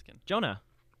 You're asking. Jonah,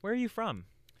 where are you from?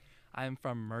 I am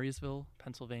from Murraysville,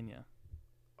 Pennsylvania.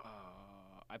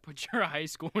 I put your high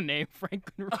school name,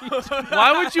 Franklin Reed.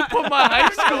 Why would you put my high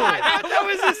school? That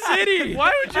was a city.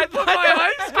 Why would you put my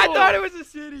high school? I thought it was a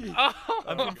city. Oh.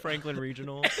 I'm from Franklin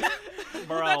Regional.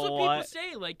 Well, that's what people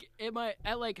say. Like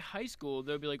at like high school,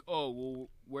 they'll be like, "Oh, well,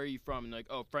 where are you from?" And like,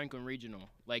 "Oh, Franklin Regional."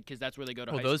 Like, cause that's where they go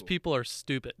to Well, high those school. people are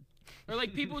stupid. Or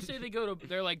like people say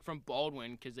they're like from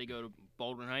Baldwin because they go to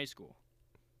Baldwin High School.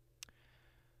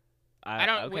 I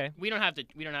don't. Okay. We don't have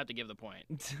to give the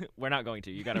point. We're not going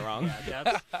to. You got it wrong.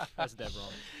 Yeah, that's dead wrong.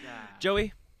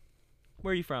 Joey,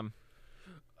 where are you from?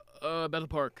 Bethel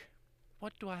Park.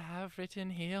 What do I have written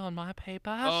here on my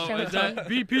paper? Oh, is that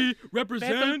VP Bethel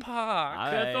represent?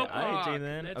 Park. Bethel All right, Park.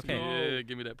 Jalen. Let's Okay. go. Yeah,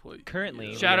 give me that point.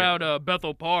 Currently, Yeah. Shout out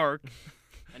Bethel Park.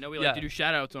 I know we like to do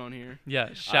shout outs on here.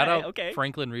 Yeah, shout Alright, out okay.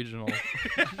 Franklin Regional.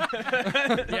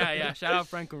 Yeah, shout out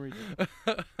Franklin Regional.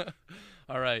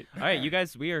 All right. All right, you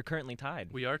guys, we are currently tied.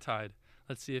 We are tied.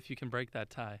 Let's see if you can break that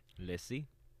tie. Let's see.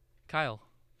 Kyle,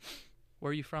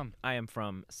 where are you from? I am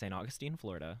from St. Augustine,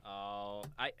 Florida. Oh,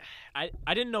 I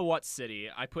didn't know what city.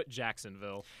 I put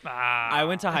Jacksonville. I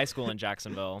went to high school in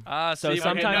Jacksonville. see, So okay,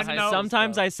 sometimes, high school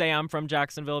sometimes stuff. I say I'm from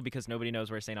Jacksonville because nobody knows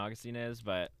where St. Augustine is,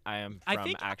 but I am I from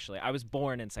think- actually. I was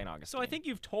born in St. Augustine. So I think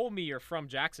you've told me you're from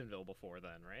Jacksonville before,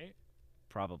 then, right?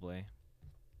 probably.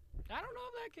 I don't know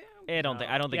if that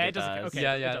counts. I don't think Yeah, it it doesn't- does. okay.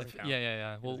 yeah, it yeah, doesn't count.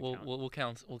 yeah. It We'll doesn't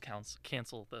count.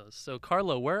 cancel those. So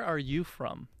Carlo, where are you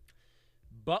from?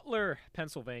 Butler,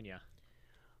 Pennsylvania.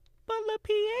 Butler,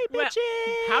 PA, Well,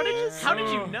 bitches. How did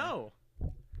you know?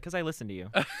 Because I listened to you.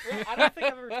 Well, I don't think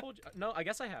I've ever told you. No, I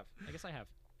guess I have.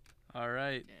 All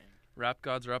right. Dang. Rap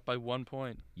gods are up by 1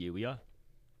 point. Yeah, we are.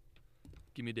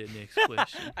 Give me the next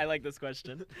question. I like this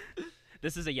question.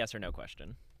 This is a yes or no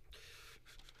question.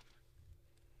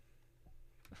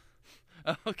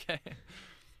 Okay.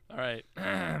 All right.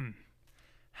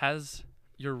 Has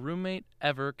your roommate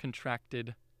ever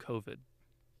contracted COVID?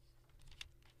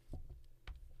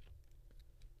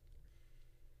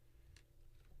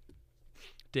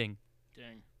 Ding.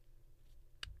 Dang.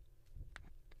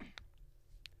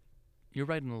 You're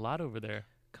writing a lot over there.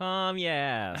 Come,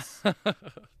 yes. I thought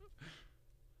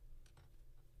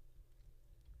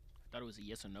it was a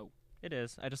yes or no. It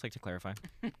is. I just like to clarify.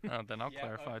 Oh, then I'll Yeah,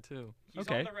 clarify too. He's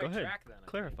Okay, on the right go ahead. track then. I think.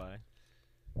 Clarify.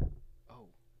 Oh.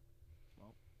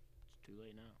 Well, it's too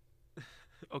late now.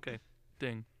 Okay.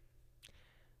 Ding.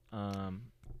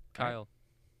 Kyle,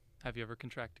 have you ever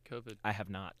contracted COVID? I have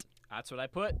not. That's what I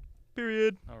put.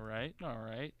 Period. All right. All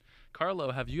right.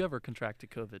 Carlo, have you ever contracted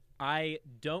COVID? I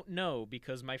don't know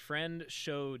because my friend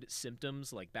showed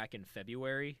symptoms like back in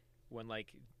February when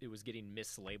like it was getting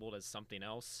mislabeled as something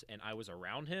else, and I was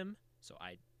around him, so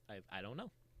I don't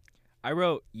know. I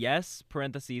wrote yes,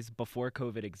 parentheses, before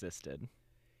COVID existed.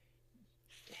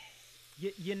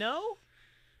 You know,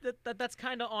 that's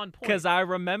kind of on point. Because I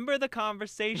remember the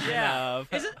conversation Yeah. of,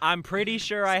 I'm pretty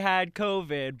sure I had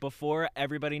COVID before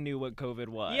everybody knew what COVID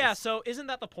was. Yeah, so isn't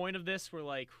that the point of this? We're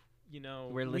like, We're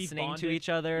we've listening to bonded? each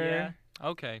other. Yeah.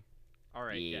 Okay. All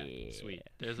right. Yeah. Sweet.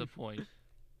 There's a point.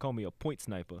 Call me a point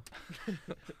sniper.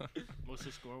 What's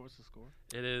the score?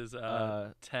 It is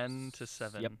 10 to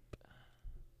 7. Yep.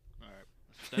 All right.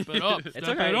 Step it up. It's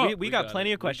Step okay. it up. We We got got plenty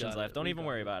it. of questions We got left. it. Don't We even got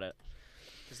worry it. about it.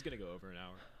 This is gonna go over an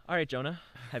hour. All right, Jonah.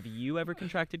 Have you ever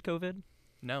contracted COVID?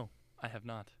 No, I have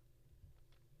not.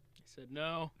 I said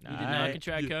no. You did Alright. not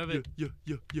contract COVID.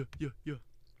 Yeah.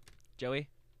 Joey,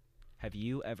 have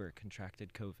you ever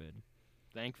contracted COVID?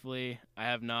 Thankfully, I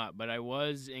have not, but I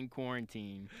was in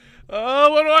quarantine.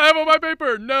 Oh, what do I have on my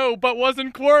paper? No, but was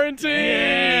in quarantine.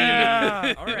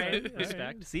 Yeah. All right.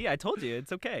 Respect. See, I told you.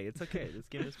 It's okay. It's okay. This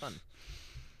game is fun.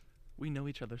 We know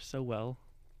each other so well.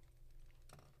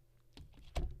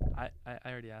 I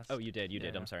already asked. Oh, you did. You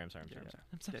did. Yeah. I'm sorry. I'm sorry. Yeah.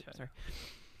 I'm sorry. Yeah. I'm sorry.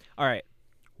 All right.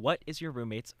 What is your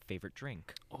roommate's favorite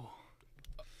drink? Oh,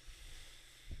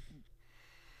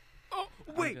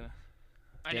 wait.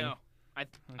 I Ding. know. I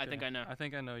think I know. I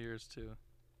think I know yours too.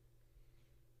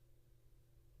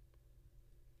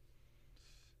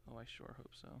 Oh, I sure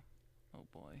hope so. Oh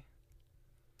boy.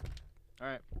 All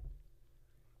right.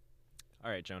 All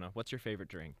right, Jonah. What's your favorite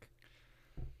drink?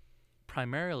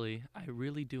 Primarily, I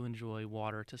really do enjoy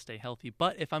water to stay healthy.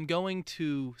 But if I'm going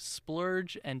to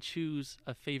splurge and choose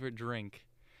a favorite drink,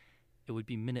 it would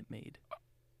be Minute Maid.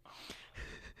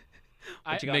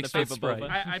 What you got in the mixed with paper, Sprite.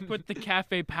 Boba? I put the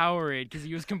cafe Powerade because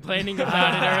he was complaining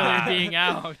about it earlier being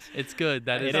out. It's good.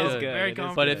 That is It is good. good. Very It is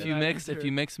confident. But good. if you That's mix for if sure.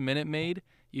 you mix Minute Maid,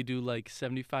 you do like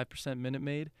 75% Minute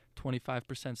Maid,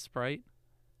 25% Sprite.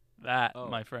 That, Oh.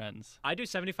 my friends, I do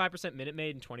 75% Minute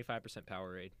Maid and 25%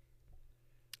 Powerade.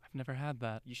 I've never had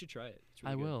that. You should try it. It's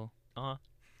really I good. will.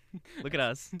 Uh-huh. Look at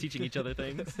us teaching each other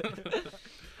things.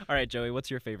 All right, Joey. What's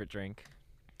your favorite drink?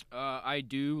 I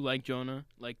do, like Jonah,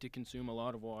 like to consume a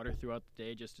lot of water throughout the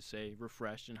day just to stay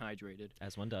refreshed and hydrated.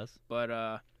 As one does.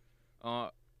 But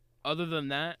other than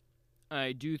that,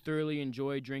 I do thoroughly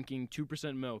enjoy drinking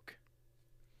 2% milk.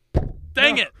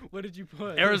 Dang it! What did you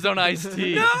put? Arizona iced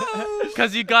tea. No!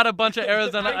 Because you got a bunch of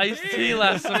Arizona iced tea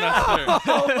last semester.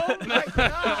 Oh my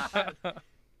god!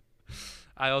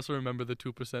 I also remember the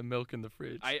 2% milk in the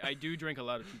fridge. I do drink a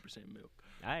lot of 2% milk.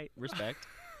 All right, respect.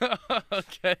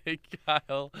 Okay,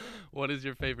 Kyle, what is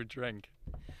your favorite drink?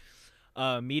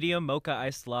 Medium mocha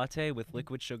iced latte with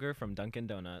liquid sugar from Dunkin'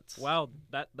 Donuts. Wow,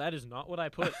 that is not what I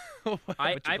put. What'd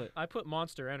you put? I put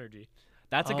Monster Energy.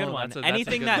 That's a good Oh, one. that's a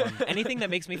anything good that one. anything that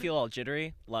makes me feel all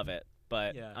jittery, love it.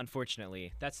 but Yeah.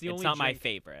 unfortunately, That's the it's only not my drink-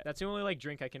 favorite. That's the only like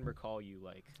drink I can recall you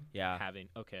like Yeah, having.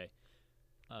 Okay.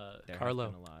 there Carlo.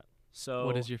 have been a lot. So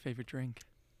What is your favorite drink?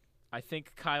 I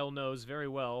think Kyle knows very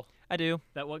well I do.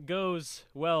 that what goes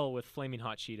well with Flaming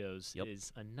Hot Cheetos Yep.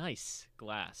 is a nice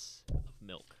glass of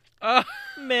milk.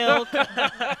 Milk.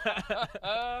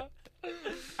 I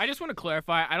just want to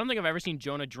clarify. I don't think I've ever seen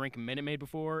Jonah drink Minute Maid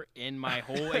before in my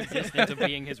whole existence of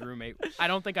being his roommate. I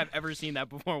don't think I've ever seen that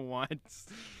before once.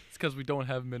 It's because we don't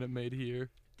have Minute Maid here.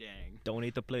 Dang. Don't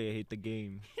hate the player, hate the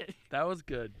game, That was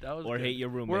good. That was or good. hate your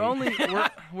roommate.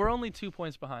 We're only 2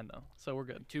 points behind though, so we're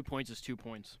good. 2 points is 2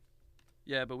 points.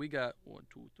 Yeah, but we got 1,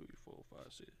 2, 3, 4, 5,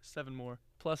 6, 7 more,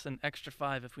 plus an extra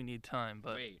 5 if we need time.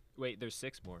 But Wait, there's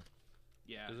 6 more.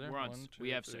 Yeah, is there? we're on. 1, 2, We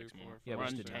have 3, 6 4, more. Yeah, we're we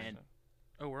on should do 10.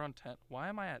 Oh, we're on 10. Why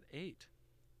am I at 8?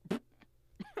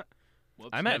 Whoops,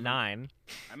 I'm at never- 9.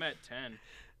 I'm at 10.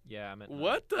 Yeah, I'm at.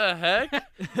 What the heck?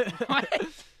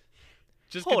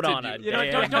 Just Hold on continue. a You know,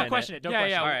 damn don't minute. question it. Don't Yeah,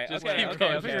 question yeah, it. All right. Just okay. keep Okay.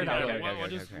 going, Okay. figure it out. Okay. Okay, We'll Okay.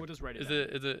 just Okay. we'll just write it.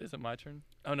 Is down. it my turn?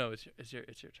 Oh no, it's your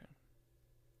turn.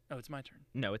 Oh, it's my turn.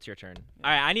 No, it's your turn.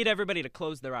 All right. I need everybody to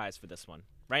close their eyes for this one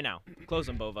right now. Close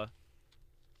them, Bova.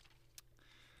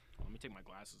 Let me take my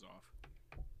glasses off.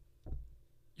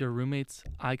 Your roommate's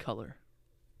eye color.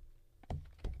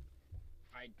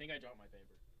 I think I dropped my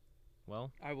paper.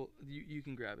 Well, I will. You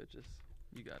can grab it. Just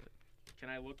you got it. Can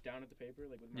I look down at the paper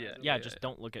like with my Yeah. eyes open? yeah. yeah, Just yeah.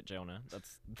 don't look at Jonah.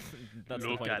 That's that's the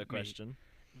Look point of at the me. question.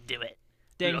 Do it.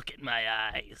 Ding. Look at my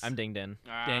eyes. I'm dinged in.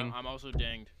 Ding. I'm also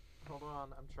dinged. Hold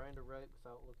on, I'm trying to write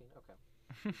without looking. Okay.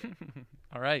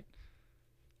 All right.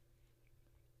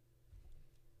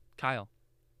 Kyle,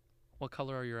 what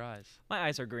color are your eyes? My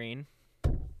eyes are green.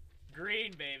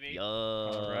 Green, baby.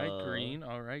 All right, green.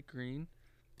 All right, green.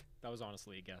 That was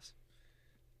honestly a guess.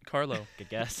 Carlo, Good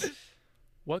guess.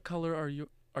 what color are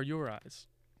your eyes?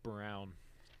 Brown.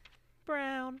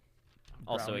 Brown.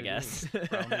 Also Brown a it guess. is.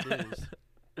 Brown it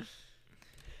is.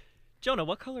 Jonah,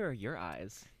 what color are your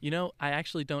eyes? You know, I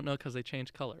actually don't know because they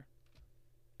change color.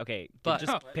 Okay, But-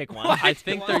 just pick one. I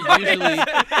think they're usually.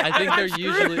 I think they're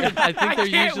usually. I think they're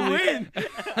can't usually. win.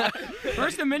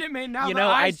 First the Minute Maid, now You the know,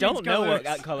 I eyes don't change know what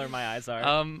colors. color my eyes are.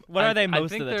 What are they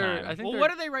most of the time? I think Well, they're, what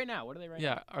are they right now? What are they right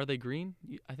Yeah, now? are they green?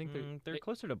 I think they're. They're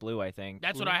closer to blue, I think.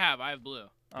 That's what blue. I have. I have blue.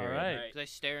 All period. right, Because I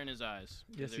stare in his eyes.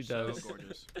 'cause Yes, they're he so does.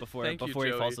 gorgeous. Before Thank you, before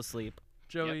he Joey. falls asleep.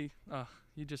 Joey.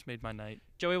 You just made my night.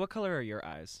 Joey, what color are your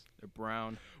eyes? They're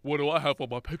brown. What do I have on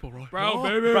my paper right Brown, now?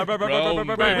 baby. Brown,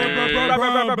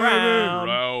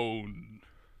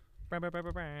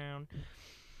 Brown.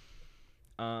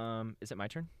 Is it my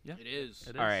turn? Yeah. It is.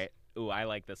 It All right. Ooh, I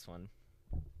like this one.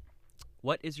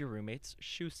 What is your roommate's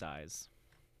shoe size?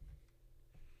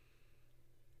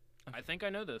 I think I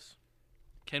know this.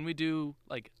 Can we do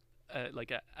like a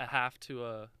half to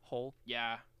a whole?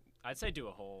 Yeah. I'd say do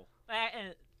a whole.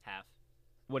 Half.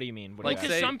 What do you mean? What Like, do you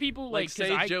say- because some people, like,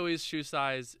 say I, Joey's shoe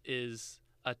size is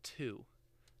a 2,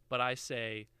 but I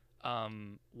say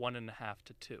 1.5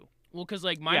 to 2. well, because,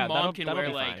 like, my Yeah, mom that'll- can that'll wear,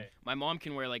 be like, fine. my mom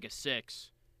can wear, like, a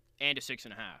 6 and a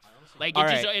 6.5. Like, All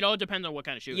it just, right. it all depends on what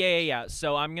kind of shoe. Yeah.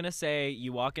 So I'm gonna say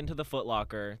you walk into the Foot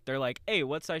Locker. They're like, "Hey,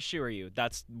 what size shoe are you?"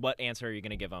 That's what answer are you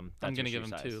gonna give them? I'm gonna give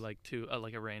him 2, like 2,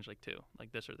 like a range, like 2,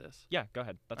 like this or this. Yeah, go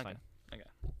ahead. That's Okay. fine.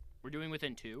 We're doing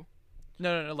within 2.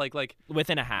 No, like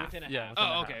Within a half. Within a yeah. half. within a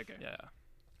Oh, half. okay, okay. Yeah.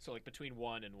 So like between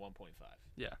 1 and 1.5.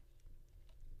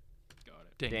 Got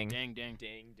it. Ding. Ding. Ding, ding,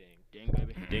 Ding, ding. ding,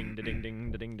 baby. Ding, da, ding,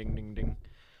 ding, da, ding, ding, ding, ding.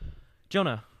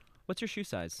 Jonah, what's your shoe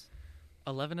size?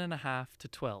 11.5 to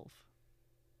 12.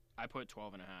 I put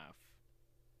 12.5.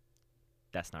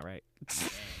 That's not right.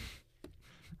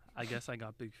 I guess I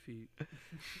got big feet.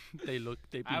 they be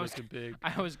I was- looking big.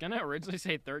 I was gonna originally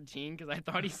say 13 because I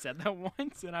thought he said that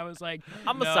once, and I was like,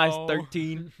 I'm a size no.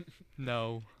 13.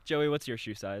 No. Joey, what's your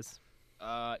shoe size?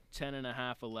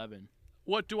 10.5, 11.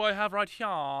 What do I have right here?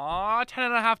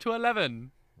 10.5 to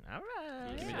 11. All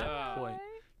right. Give me that point.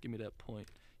 Give me that point.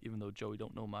 Even though Joey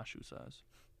don't know my shoe size,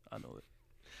 I know it.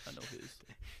 I know his.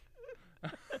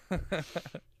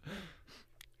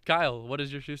 Kyle, what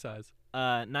is your shoe size?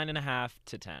 9.5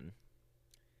 to 10.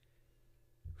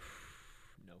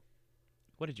 No.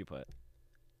 What did you put?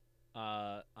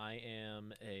 I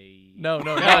am a. No.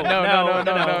 no.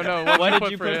 What What did did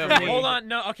you you put put for for him? me? Hold on.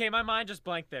 No. Okay, my mind just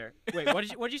blanked there. Wait. What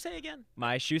did you say again?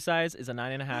 My shoe size is a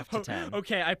 9.5 to 10.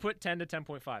 Okay, I put 10 to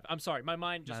 10.5. I'm sorry, my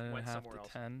mind just 9.5 went somewhere to else.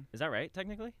 10. Is that right,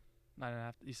 technically?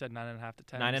 9.5. You said 9.5 to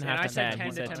 10. 9.5 I to said 10. 10 He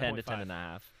to said 10 to 10.5.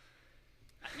 10.5.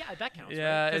 Yeah, that counts.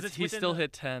 Yeah, right? 'Cause he within still the-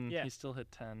 hit 10. Yeah. He still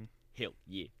hit 10. Hell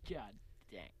yeah. God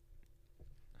dang.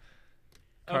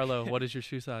 Carlo, what is your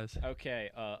shoe size? Okay,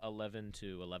 11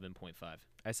 to 11.5.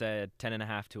 I said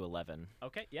 10.5 to 11.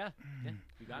 Okay, yeah,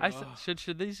 you got I it.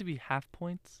 should these be half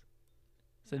points?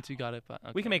 Since you got it, but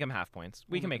We can make them half points.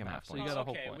 We We'll can make make them 'em half half, so you points. got a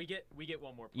whole okay, point. we get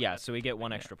one more point. Yeah, That's so we get one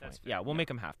fair. extra That's point. fair. Yeah, we'll make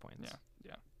them half points.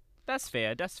 Yeah. That's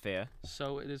fair. That's fair.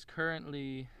 So it is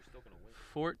currently We're still gonna win.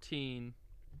 14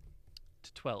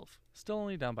 to 12. Still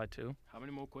only down by 2. How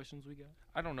many more questions we got?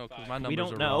 I don't know because Five. my numbers We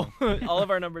don't are know. wrong. All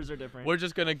of our numbers are different. We're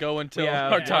just gonna go until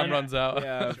have our time one- runs out. We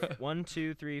have 1,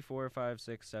 2, 3, 4, 5,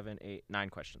 6, 7, 8, 9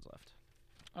 questions left.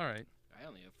 All right. I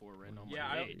only have 4 written on Yeah,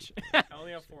 my I- page. I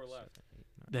only have 4 left.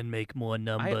 Then make more I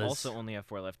numbers. also only have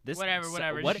 4 left. This Whatever,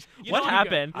 whatever. What, Just- you what know,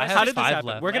 happened? I How have did this 5 happen?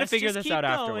 left. We're gonna Let's figure just this keep out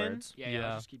going. afterwards. Yeah, Yeah.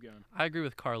 let's just keep going. I agree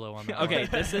with Carlo on that. Okay,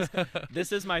 one.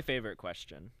 this is my favorite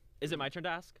question. Is it my turn to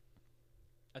ask?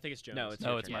 I think it's Jonas. No, it's No,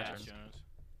 your it's turn. my Yeah, turn. Jonas.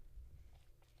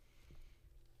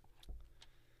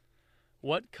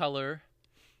 What color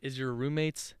is your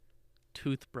roommate's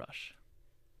toothbrush?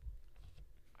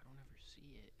 I don't ever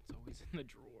see it. It's always in the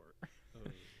drawer.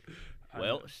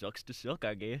 Well, sucks to suck,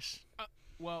 I guess.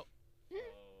 Well,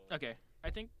 okay. I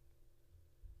think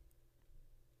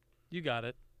You got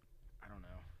it. I don't know.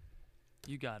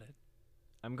 You got it.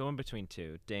 I'm going between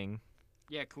 2. Ding.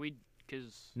 Yeah, can we?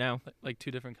 Cause No. Like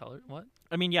 2 different colors. What?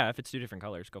 I mean, yeah, if it's 2 different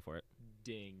colors, go for it.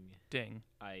 Ding. Ding.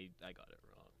 I got it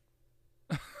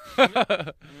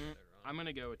wrong. I'm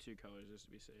gonna go with 2 colors just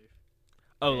to be safe.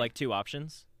 Oh, Okay. like 2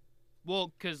 options?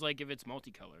 Well, cause like if it's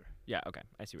multicolor. Yeah, okay.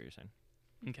 I see what you're saying.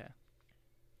 Okay.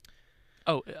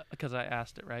 Oh, because I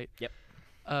asked it, right? Yep.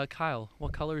 Kyle,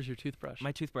 what color is your toothbrush?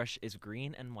 My toothbrush is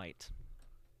green and white.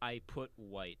 I put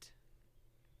white.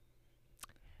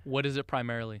 What is it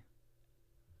primarily?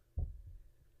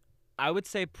 I would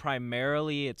say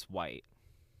primarily it's white.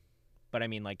 But I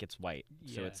mean, like, it's white.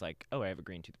 So Yeah. it's like, oh, I have a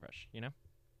green toothbrush, you know?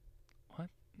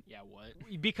 Yeah, what?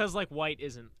 Because like white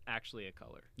isn't actually a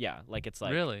color. Yeah, like it's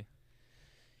like. Really?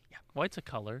 Yeah. White's a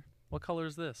color. What color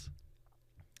is this?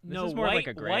 This no, is more of white, like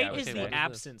a gray, I white would is say. the What is this?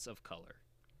 absence of color.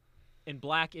 And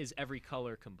black is every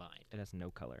color combined. It has no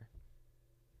color.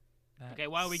 Okay,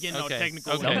 why are we getting all Okay.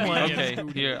 technical? Okay. Someone- Okay.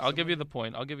 Someone- Here, I'll give you the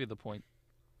point. I'll give you the point.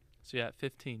 So yeah,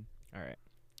 15. All right.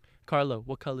 Carlo,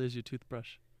 what color is your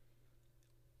toothbrush?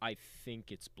 I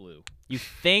think it's blue. You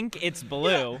think it's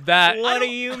blue? That- What I do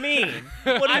don't- you mean?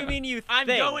 What do you mean you I'm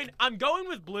think? going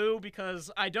with blue because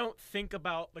I don't think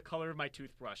about the color of my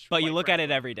toothbrush. But you quite look at it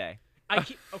frankly. every day. I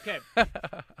keep, okay.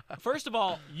 First of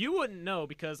all, you wouldn't know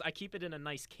because I keep it in a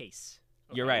nice case.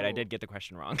 You're right. I did get the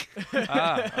question wrong.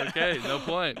 Okay, no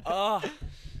point. Oh,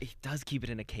 he does keep it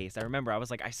in a case. I remember. I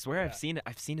was like, I swear I've Yeah. seen it.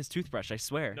 I've seen his toothbrush. I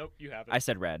swear. Nope, you haven't. I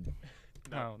said red.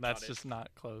 No, that's not it. just not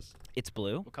close. It's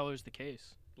blue. What color is the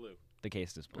case? blue. The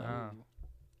case is blue. Oh.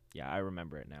 Yeah, I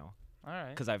remember it now. All right.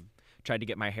 Because I've tried to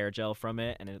get my hair gel from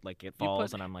it, and it like it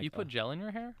falls, and I'm like, you put "Ugh." gel in your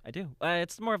hair? I do.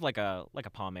 It's more of like a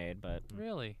pomade, but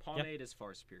Really? Pomade is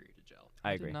far superior to gel.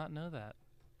 I agree. did not know that.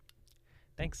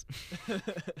 Thanks,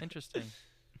 Interesting.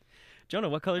 Jonah.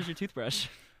 What color is your toothbrush?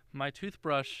 My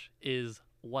toothbrush is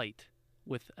white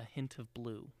with a hint of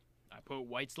blue. I put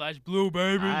white/blue,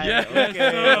 baby. Yeah.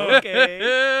 Yeah. Okay.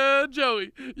 Yeah,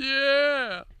 Joey.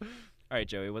 Yeah. All right,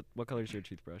 Joey. What color is your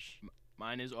toothbrush?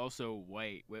 Mine is also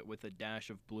white with a dash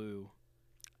of blue.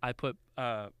 I put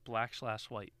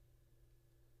black/white.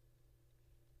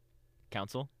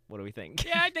 Council. What do we think?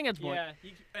 Yeah, I think it's one. Yeah,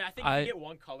 I think I- you get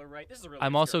one color right. This is a really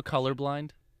I'm also obscure question. colorblind,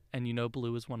 and you know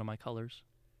blue is one of my colors.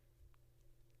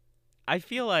 I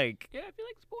feel like Yeah, I feel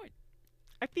like it's a point.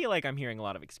 I'm hearing a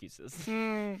lot of excuses.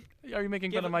 Are you making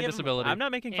Give fun of him- my give him- disability? I'm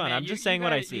not making Hey, fun. man, I'm you- just you saying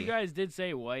what I guys- see. You guys did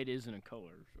say white isn't a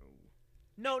color, so.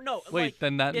 No, Wait, like,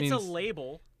 then that it's means a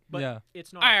label, but yeah.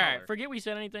 it's not All a right, color. all right, forget we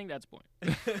said anything. That's a point.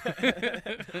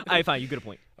 All right, fine. You get a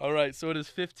point. All right, so it is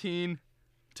 15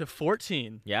 to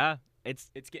 14. Yeah, it's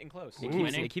It's getting close. it Ooh. keeps,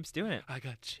 Winning. it keeps doing it. I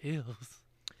got chills.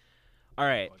 All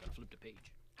right. Oh, I gotta flip the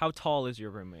page. How tall is your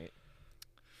roommate?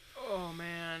 Oh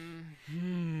man,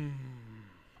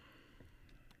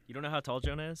 You don't know how tall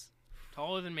Jonah is?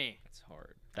 taller than me. It's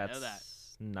hard. I know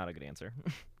That's that. not a good answer.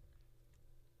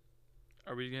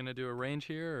 Are we gonna do a range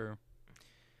here,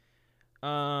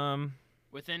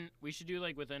 We should do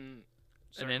like within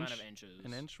a certain amount of inch? inches. or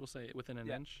an inch? We'll say within an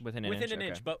Yeah. inch. Within an Within inch. an okay.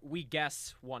 inch, but we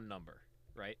guess one number,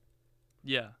 right?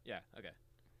 Yeah, Yeah. Okay.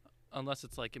 unless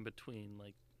it's like in between,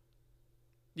 like.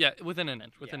 Yeah, within an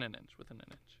inch. Within Yeah. an inch. Within an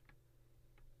inch.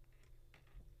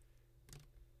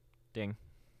 Ding.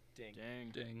 Ding. Dang.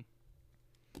 Ding.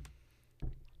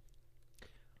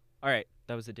 All right,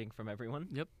 that was a ding from everyone.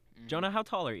 Mhm. Jonah, how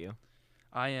tall are you?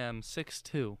 I am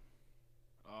 6'2".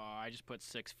 Oh, I just put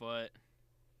 6 foot.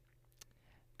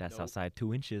 That's Nope. outside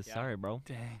 2 inches. Yeah. Sorry, bro.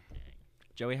 Dang.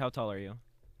 Joey, how tall are you?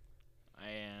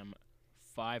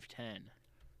 5'10".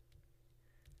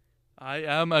 I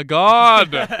am a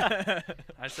god.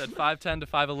 I said 5'10" to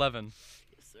 5'11".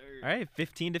 Yes, sir. All right,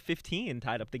 15 to 15,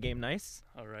 tied up the game nice.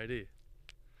 Alrighty.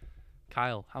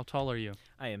 Kyle, how tall are you?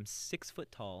 I am 6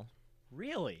 foot tall.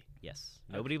 Really? Yes.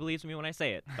 Nobody believes me when I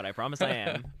say it, but I promise I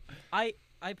am. I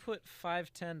put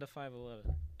 5'10" to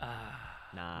 5'11".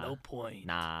 Nah. No point.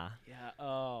 Nah. Yeah.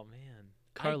 Oh man.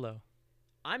 Carlo,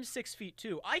 I'm 6 feet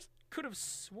 2. I could have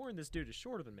sworn this dude is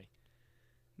shorter than me.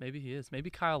 maybe he is. Maybe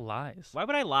Kyle lies. Why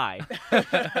would I lie?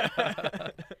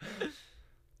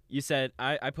 You said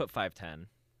I put 5'10".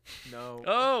 No.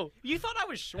 Oh, You thought I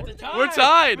was shorter than we're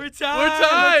tied. We're We're tied.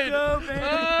 tied. Let's go, baby.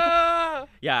 Ah!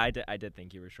 Yeah, I did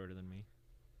think you were shorter than me.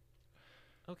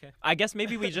 Okay. I guess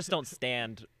maybe we just don't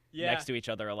stand Yeah. next to each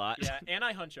other a lot. Yeah, and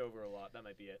I hunch over a lot. That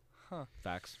might be it.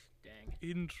 Facts. Dang.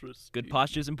 Interesting. Good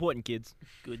posture is important, kids.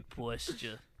 Good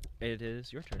posture. It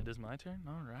is your turn. It is my turn?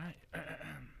 All right.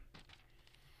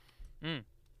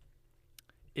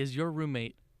 Is your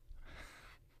roommate...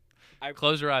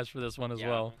 Close your eyes for this one as Yeah.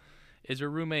 well. Is your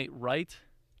roommate right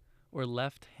or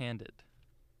left-handed?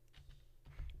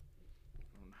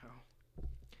 Oh no.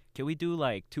 Can we do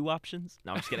like 2 options?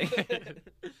 No, I'm just kidding.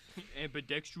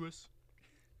 Ambidextrous.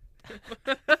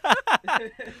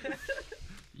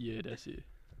 Yeah, that's it.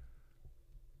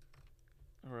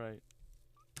 All right.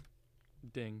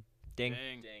 Ding. Ding.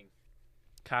 Dang. Dang.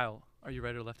 Kyle, are you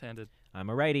right or left-handed? I'm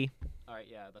a righty. All right.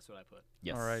 Yeah, that's what I put.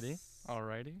 Yes. Alrighty.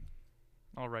 Alrighty.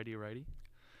 Alrighty, righty.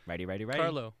 Righty, righty, righty.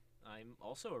 Carlo. I'm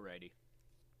also a righty.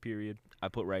 Period. I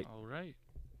put right. All right.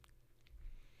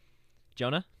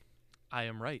 Jonah? I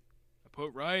am right. I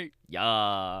put right. Yeah.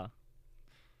 I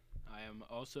am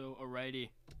also a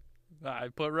righty. I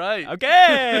put right.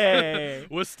 Okay.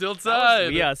 We're still tied.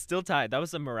 We are still tied. That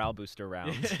was a morale booster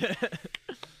round.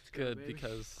 Good, baby.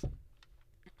 because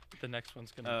the next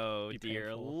one's going to Oh, be dear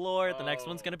painful. Lord. The next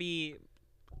one's Oh. going to be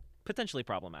potentially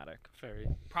problematic. Very.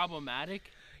 Problematic?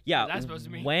 Yeah. that supposed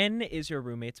to mean? When is your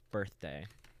roommate's birthday?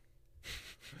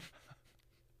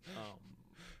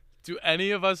 Do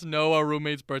any of us know our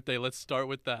roommate's birthday? Let's start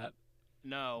with that.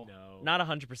 No. No. Not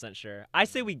 100% sure. I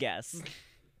say we guess.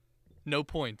 No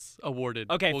points awarded.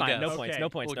 Okay, We'll fine. No guess. points. Okay. No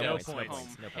points. We'll No guess.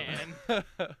 points. No No points. points. No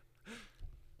points. Man.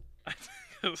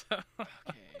 Okay.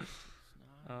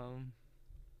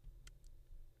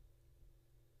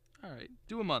 All right.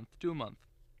 Do a month. Do a month.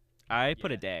 I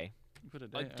put a Yeah. day. Put a A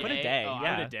day. day? Put a day. Oh, I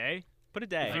yeah. Put a day. Put a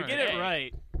day. If you Alright. get it Day.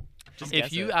 right. Just If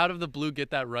guess you it. out of the blue get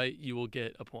that right, you will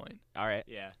get a point. All right.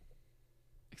 Yeah.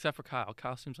 Except for Kyle.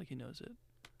 Kyle seems like he knows it.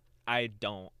 I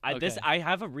don't. Okay. I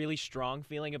have a really strong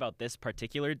feeling about this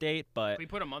particular date, but We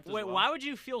put a month as Wait, well. why would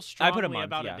you feel I strongly put a month.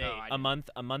 about yeah. a date? No, I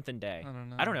a month and day. I don't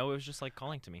know. I don't know. It was just like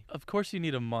calling to me. Of course you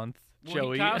need a month, Well,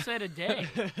 Joey. Kyle said a day.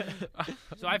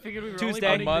 So I figured we were Tuesday.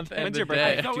 only putting month the and When's the your day.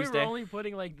 birthday? I thought we Tuesday. were only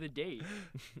putting like the date.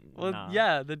 Well, Nah.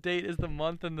 yeah, the date is the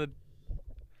month and the.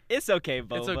 It's okay,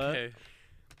 Boba. It's okay.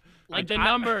 Like the I-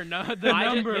 number, not the I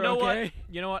ju- number. you know okay? what?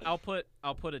 You know what? I'll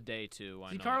put a day too.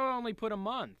 Why See, not? Carlo only put a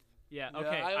month. Yeah. Yeah,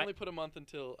 Okay. I only put a month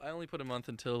until.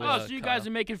 Oh, so you guys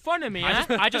are making fun of me,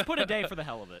 huh? I just put a day for the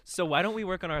hell of it. So why don't we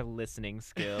work on our listening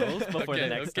skills before okay, the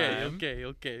next time?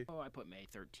 Okay. Oh, I put May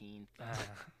 13th.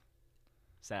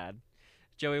 Sad.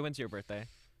 Joey, when's your birthday?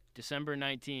 December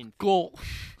 19th. Goal.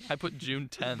 I put June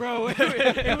 10th. Bro,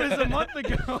 it was a month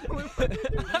ago.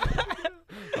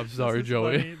 I'm sorry,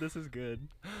 Joey. This is good.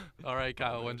 All right,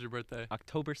 Kyle. When's your birthday?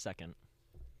 October 2nd.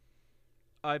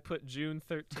 I put June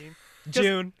 13th.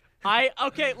 June. I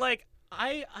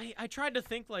tried to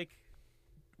think like,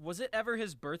 was it ever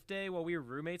his birthday while we were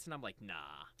roommates? And I'm like, nah.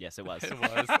 Yes, it was. It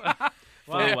was.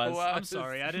 Well, it was. I'm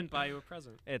sorry, I didn't buy you a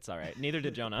present. It's all right. Neither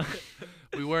did Jonah.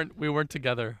 We weren't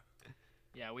together.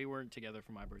 Yeah, we weren't together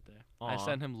for my birthday. I Aw.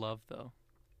 sent him love though.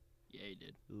 Yeah, he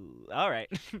did. Ooh, all right.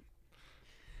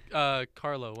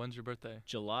 Carlo, when's your birthday?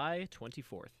 July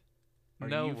 24th. Are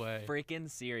No you way. freaking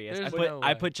serious? There's I put no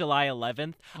I way. put July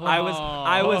 11th. I was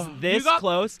Oh. this You got-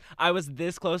 close. I was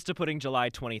this close to putting July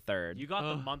 23rd. You got the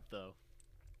Ugh. month though.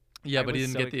 Yeah, I but he was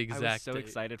didn't so get the ex- exact I was so date.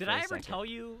 excited. Did for I a ever second. tell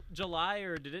you July,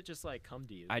 or did it just like come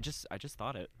to you? I just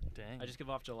thought it. Dang. I just give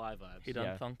off July vibes. he done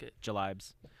Yeah. thunk it.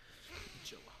 Julybs.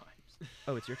 July.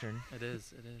 Oh, it's your turn. It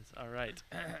is. It is. All right.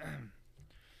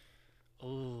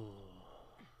 Oh.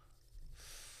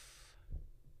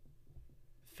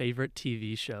 Favorite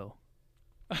TV show.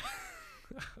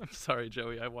 I'm sorry,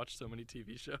 Joey. I watch so many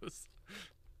TV shows.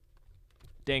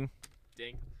 Ding.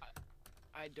 Ding.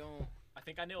 I don't. I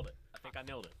think I nailed it.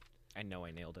 I know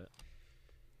I nailed it.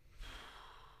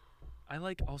 I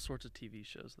like all sorts of TV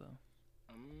shows, though.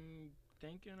 I'm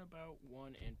thinking about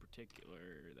one in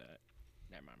particular that.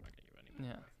 Never mind, I'm not gonna give any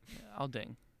more. Yeah. I'll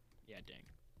ding. Yeah, dang.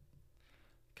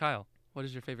 Kyle, what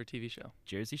is your favorite TV show?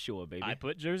 Jersey Shore, baby. I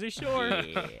put Jersey Shore.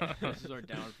 Yeah. This is our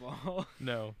downfall.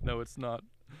 No, it's not.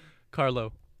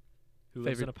 Carlo. Who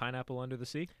lives Favorite- in a pineapple under the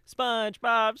sea?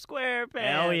 SpongeBob SquarePants.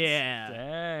 Hell yeah.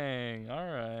 Dang.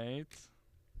 All right.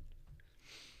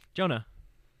 Jonah,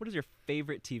 what is your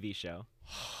favorite TV show?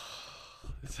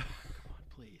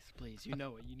 Please, you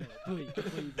know it, please, you know it,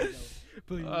 please.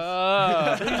 You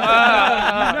know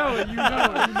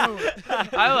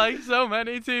it. I like so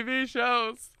many TV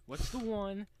shows. What's the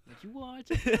one that you watch?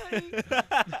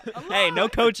 Hey, no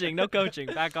coaching.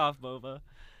 Back off, Boba.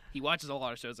 He watches a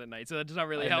lot of shows at night, so that's not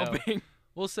really I know. helping.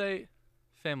 We'll say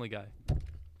Family Guy.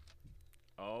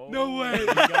 Oh. No way. You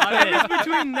got it. It's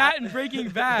between that and Breaking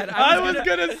Bad. I was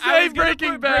gonna I say was gonna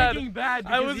Breaking put Bad. Breaking Bad.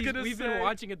 I because was gonna we've say- been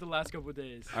watching it the last couple of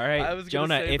days. All I right, was gonna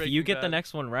Jonah, say if you Breaking get the Bad.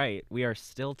 next one right, we are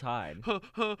still tied. You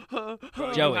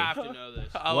Joey. have to know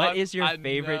this. What is your I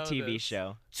favorite know TV this.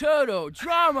 show? Toto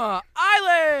Drama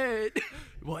Island.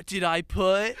 What did I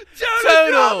put?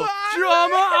 Toto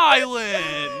Drama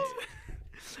Island.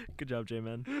 Good job,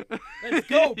 J-Man. Let's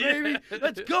go, baby.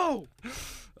 Let's go.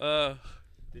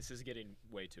 This is getting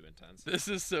way too intense. This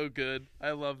is so good.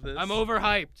 I love this. I'm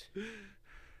overhyped. Do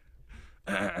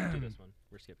this one.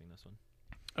 We're skipping this one.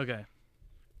 Okay.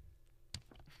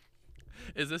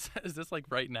 Is this like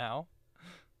right now?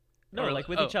 No, Or like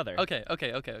with oh, each other. Okay.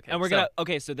 And we're So-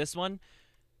 gonna so this one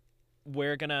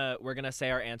we're gonna say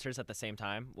our answers at the same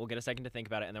time. We'll get a second to think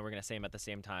about it, and then we're gonna say them at the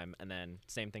same time, and then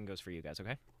same thing goes for you guys.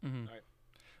 Okay? Mhm. Alright.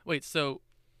 Wait. So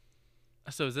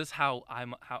is this how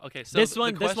I'm? How? Okay. So this the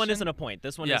one question, isn't a point.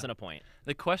 This one Yeah. isn't a point.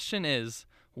 The question is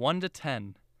 1 to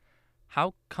 10.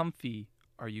 How comfy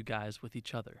are you guys with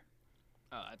each other?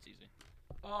 Oh, that's easy.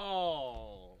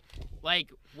 Oh.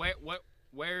 Like,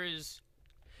 where is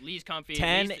Lee's comfy?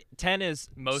 10 Lee's- 10 is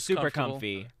Most super comfortable.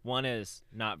 comfy. 1 is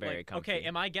not very Like, comfy. okay,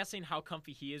 am I guessing how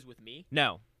comfy he is with me?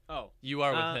 No. Oh. You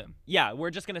are with him. Yeah, we're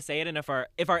just gonna say it, and if our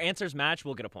answers match,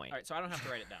 we'll get a point. All right, so I don't have to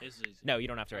write it down. This is easy. No, you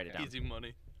don't have to write it down. Easy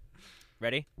money.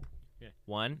 Ready? Yeah.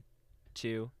 1,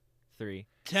 2, 3.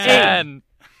 10.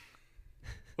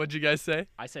 What'd you guys say?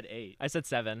 I said 8. I said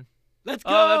 7. Let's go.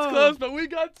 Oh, that's close, but we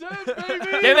got 10, baby.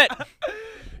 Damn it!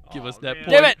 Give us Aw, that man. point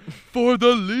Damn it! for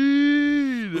the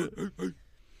lead.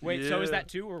 Wait, so is Yeah. that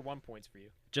 2 or 1 points for you?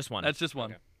 Just 1. That's just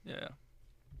one. Okay. Yeah.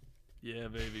 Yeah,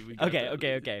 baby. We got Okay, that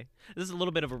okay, lead. okay. This is a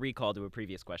little bit of a recall to a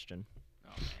previous question. Oh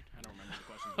man, I don't remember the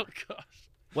question. Oh gosh.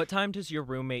 What time does your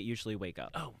roommate usually wake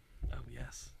up? Oh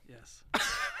yes.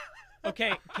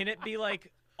 Okay, can it be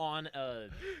like on a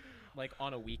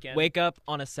weekend? Wake up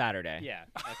on a Saturday. Yeah.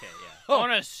 Okay, yeah.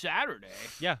 On a Saturday.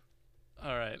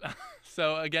 All right.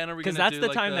 So again, are we Because gonna that's do the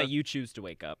like time that you choose to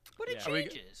wake up. But it Yeah. Are we-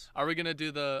 changes. Are we gonna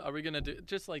do the? Are we gonna do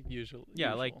just like usual?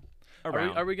 Yeah, like usual?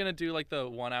 Around. Are we gonna do like the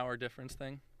 1 hour difference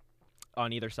thing?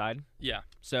 on either side. Yeah.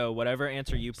 So whatever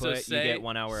answer you So put, say, you get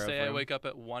 1 hour Say of I room. wake up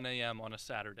at 1 a.m. on a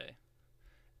Saturday.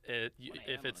 1 a.m.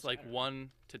 If on it's a like Saturday.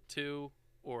 1 to 2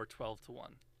 or 12 to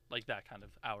 1, like that kind of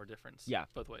hour difference. Yeah.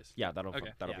 Both ways. Yeah, that'll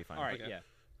Okay. that'll Yeah. be fine. All right, Okay. yeah.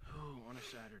 Ooh, on a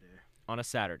Saturday. On a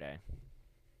Saturday.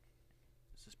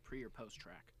 This is pre or post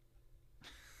track.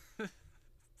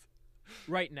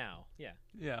 Right now. Yeah.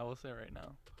 Yeah, we'll say right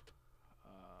now.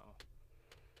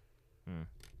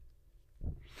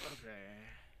 Okay.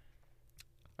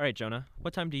 All right, Jonah.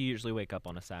 What time do you usually wake up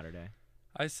on a Saturday?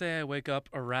 I say I wake up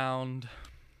around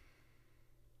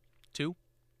 2.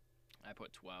 I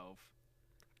put 12.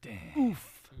 Damn.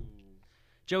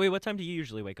 Joey, what time do you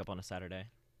usually wake up on a Saturday?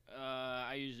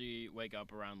 I usually wake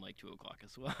up around like 2 o'clock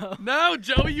as well. No,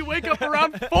 Joey, you wake up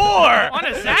around 4 On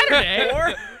a Saturday?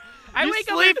 I You wake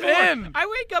sleep up at 4. in. I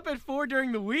wake up at 4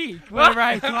 during the week whenever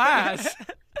I have class.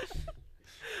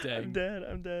 Dang. dead.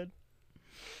 I'm dead.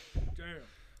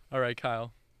 All right,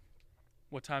 Kyle.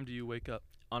 What time do you wake up?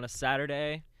 On a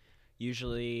Saturday,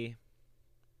 usually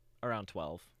around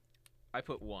 12. I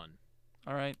put 1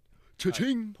 All right.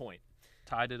 Cha-ching! point.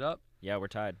 Tied it up. Yeah, we're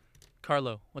tied.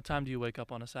 Carlo, what time do you wake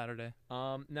up on a Saturday?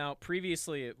 Now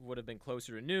previously it would have been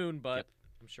closer to noon, but Yep.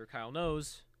 I'm sure Kyle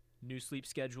knows new sleep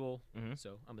schedule. Mhm.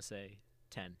 So I'm gonna say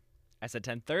 10. I said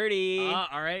 10:30.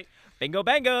 All right. Bingo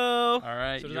bango. All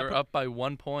right, So does that you're put- up by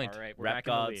 1 point. All right. We're Rap back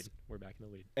in the gods. lead. We're back in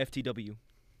the lead. FTW.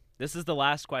 This is the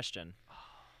last question.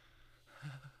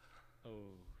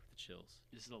 Oh, the chills.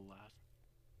 This is the last.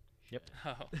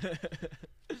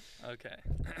 Oh, okay.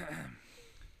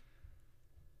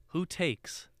 Who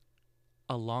takes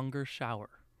a longer shower?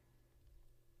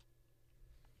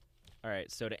 All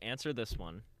right, so to answer this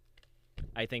one,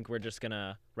 I think we're just going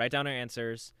to write down our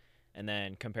answers and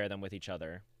then compare them with each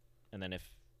other. And then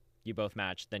if you both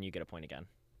match, then you get a point again.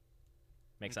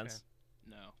 Make Okay. sense?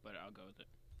 No, but I'll go with it.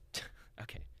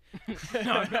 Okay.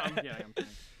 No, I'm kidding. I'm kidding.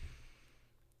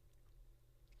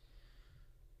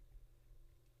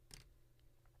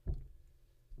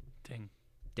 Ding.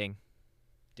 Ding.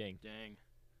 Ding. Dang.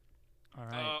 All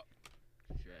right.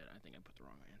 Shit, I think I put the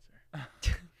wrong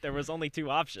answer. There was only 2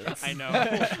 options. I know.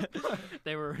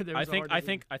 They were. I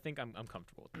think I'm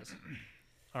comfortable with this.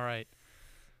 All right.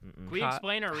 Mm-mm. Can we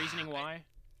explain our reasoning why?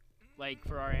 Like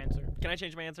for our answer? Can I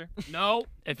change my answer? No.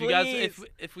 If you guys, Please.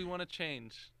 if we want to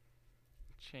change.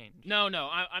 No.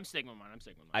 I'm sticking with mine. I'm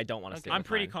sticking with mine. I don't want to Okay. stick I'm with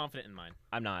pretty mine. confident in mine.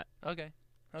 I'm not. Okay.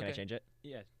 Can I change it?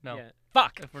 Yeah. No. Yeah.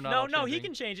 Fuck. If we're not all No, he changing.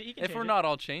 can change it. He can If change we're it. not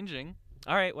all changing.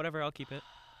 All right, whatever. I'll keep it.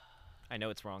 I know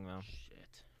it's wrong though.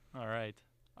 Shit. All right.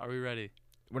 Are we ready?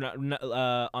 We're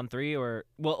not on 3 or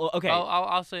well. Okay.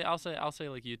 I'll say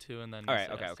like you two and then. All you right,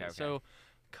 say okay, us okay, two. okay. So,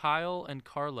 Kyle and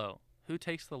Carlo, who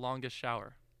takes the longest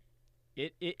shower?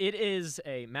 It is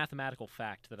a mathematical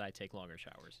fact that I take longer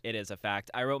showers. It is a fact.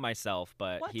 I wrote myself,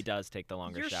 but What? he does take the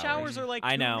longer Your showers. showers are like 2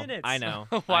 I know. minutes. I know.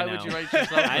 Why I would you know. write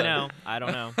yourself? I then? know. I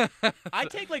don't know. I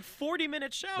take like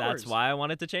 40-minute showers. That's why I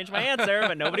wanted to change my answer,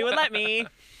 but nobody would let me.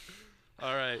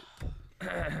 All right.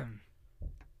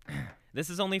 This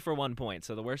is only for 1 point,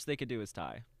 so the worst they could do is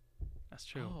tie. That's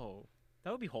true. Oh,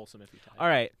 that would be wholesome if we tied. All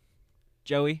right,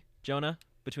 Joey, Jonah,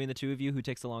 between the 2 of you, who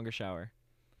takes the longer shower?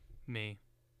 Me.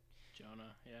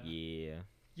 Jonah. Yeah. Yeah.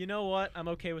 You know what? I'm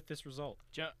okay with this result.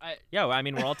 Yeah, well, I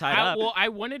mean, we're all tied up. Well, I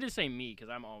wanted to say me because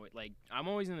I'm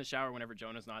always in the shower whenever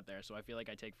Jonah's not there, so I feel like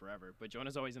I take forever. But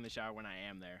Jonah's always in the shower when I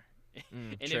am there,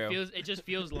 and true. it just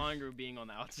feels longer being on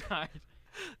the outside.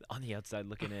 On the outside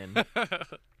looking in.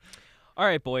 All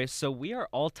right, boys. So we are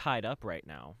all tied up right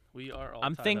now. We are all.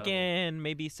 I'm tied up. thinking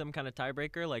maybe some kind of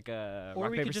tiebreaker, like a Or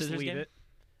rock we paper could just scissors leave game. it.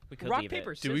 We could Rock leave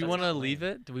paper it. Do we scissors. want to leave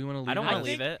it? Do we want to leave I don't it? want to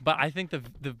leave it. But I think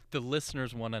the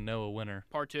listeners want to know a winner.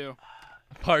 Part 2.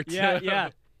 Part 2. Yeah.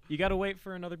 You gotta wait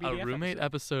for another BDF A roommate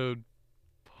episode.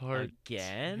 Part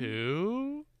Again?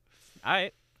 2. All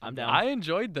right, I'm down. I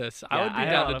enjoyed this. I Yeah, would be I had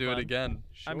a down lot to of do it fun. again.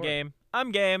 I'm Sure. game.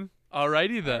 I'm game.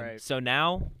 Alrighty then. All right. So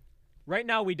now, Right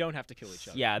now, we don't have to kill each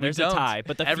other. yeah, We there's a don't. tie,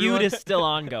 but the Everyone- feud is still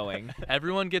ongoing.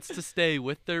 Everyone gets to stay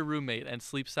with their roommate and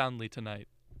sleep soundly tonight.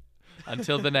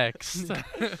 Until the next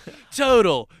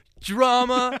Total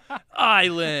Drama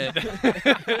Island.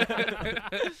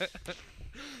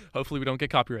 Hopefully we don't get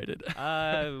copyrighted.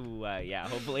 Yeah,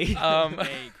 hopefully.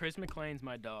 Hey, Chris McLean's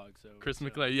my dog, so Chris so-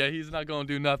 McClay, yeah, he's not going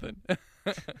to do nothing.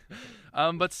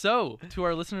 But so, to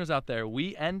our listeners out there,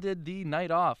 we ended the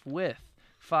night off with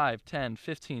 5, 10,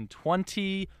 15,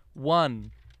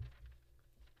 21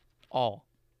 all.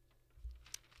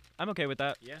 I'm okay with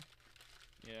that. Yeah.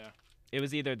 It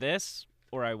was either this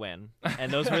or I win,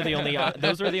 and those were the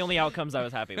only outcomes I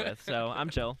was happy with. So I'm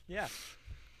chill. Yeah.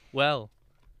 Well,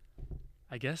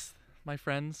 I guess, my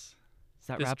friends, Does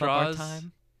that This wrap up our draws-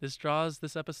 time? this draws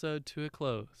this episode to a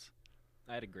close.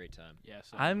 I had a great time. Yeah.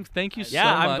 So Thank you so Yeah,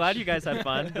 much. I'm glad you guys had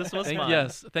fun. This was fun.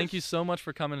 Yes, thank you so much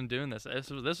for coming and doing this. This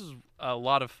was a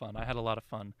lot of fun. I had a lot of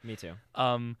fun. Me too.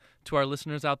 To our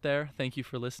listeners out there, thank you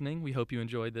for listening. We hope you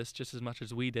enjoyed this just as much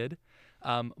as we did.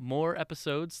 More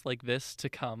episodes like this to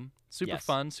come. Super Yes.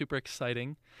 fun, super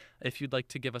exciting. If you'd like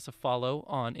to give us a follow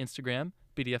on Instagram,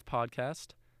 BDF Podcast.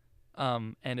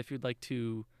 And if you'd like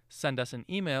to send us an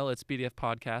email, it's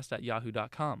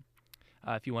bdfpodcast@yahoo.com.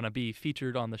 If you want to be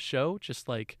featured on the show, just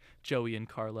like Joey and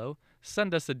Carlo,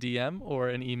 send us a DM or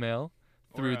an email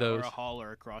through those. or a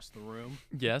holler across the room.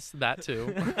 Yes, that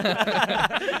too.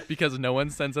 Because no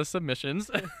one sends us submissions.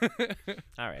 All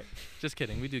right. Just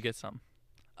kidding. We do get some.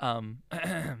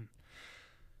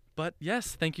 But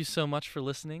yes, thank you so much for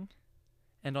listening.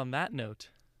 And on that note,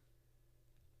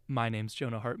 my name's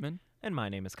Jonah Hartman, And my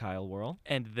name is Kyle Worrell.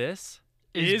 and this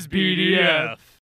Is BDF.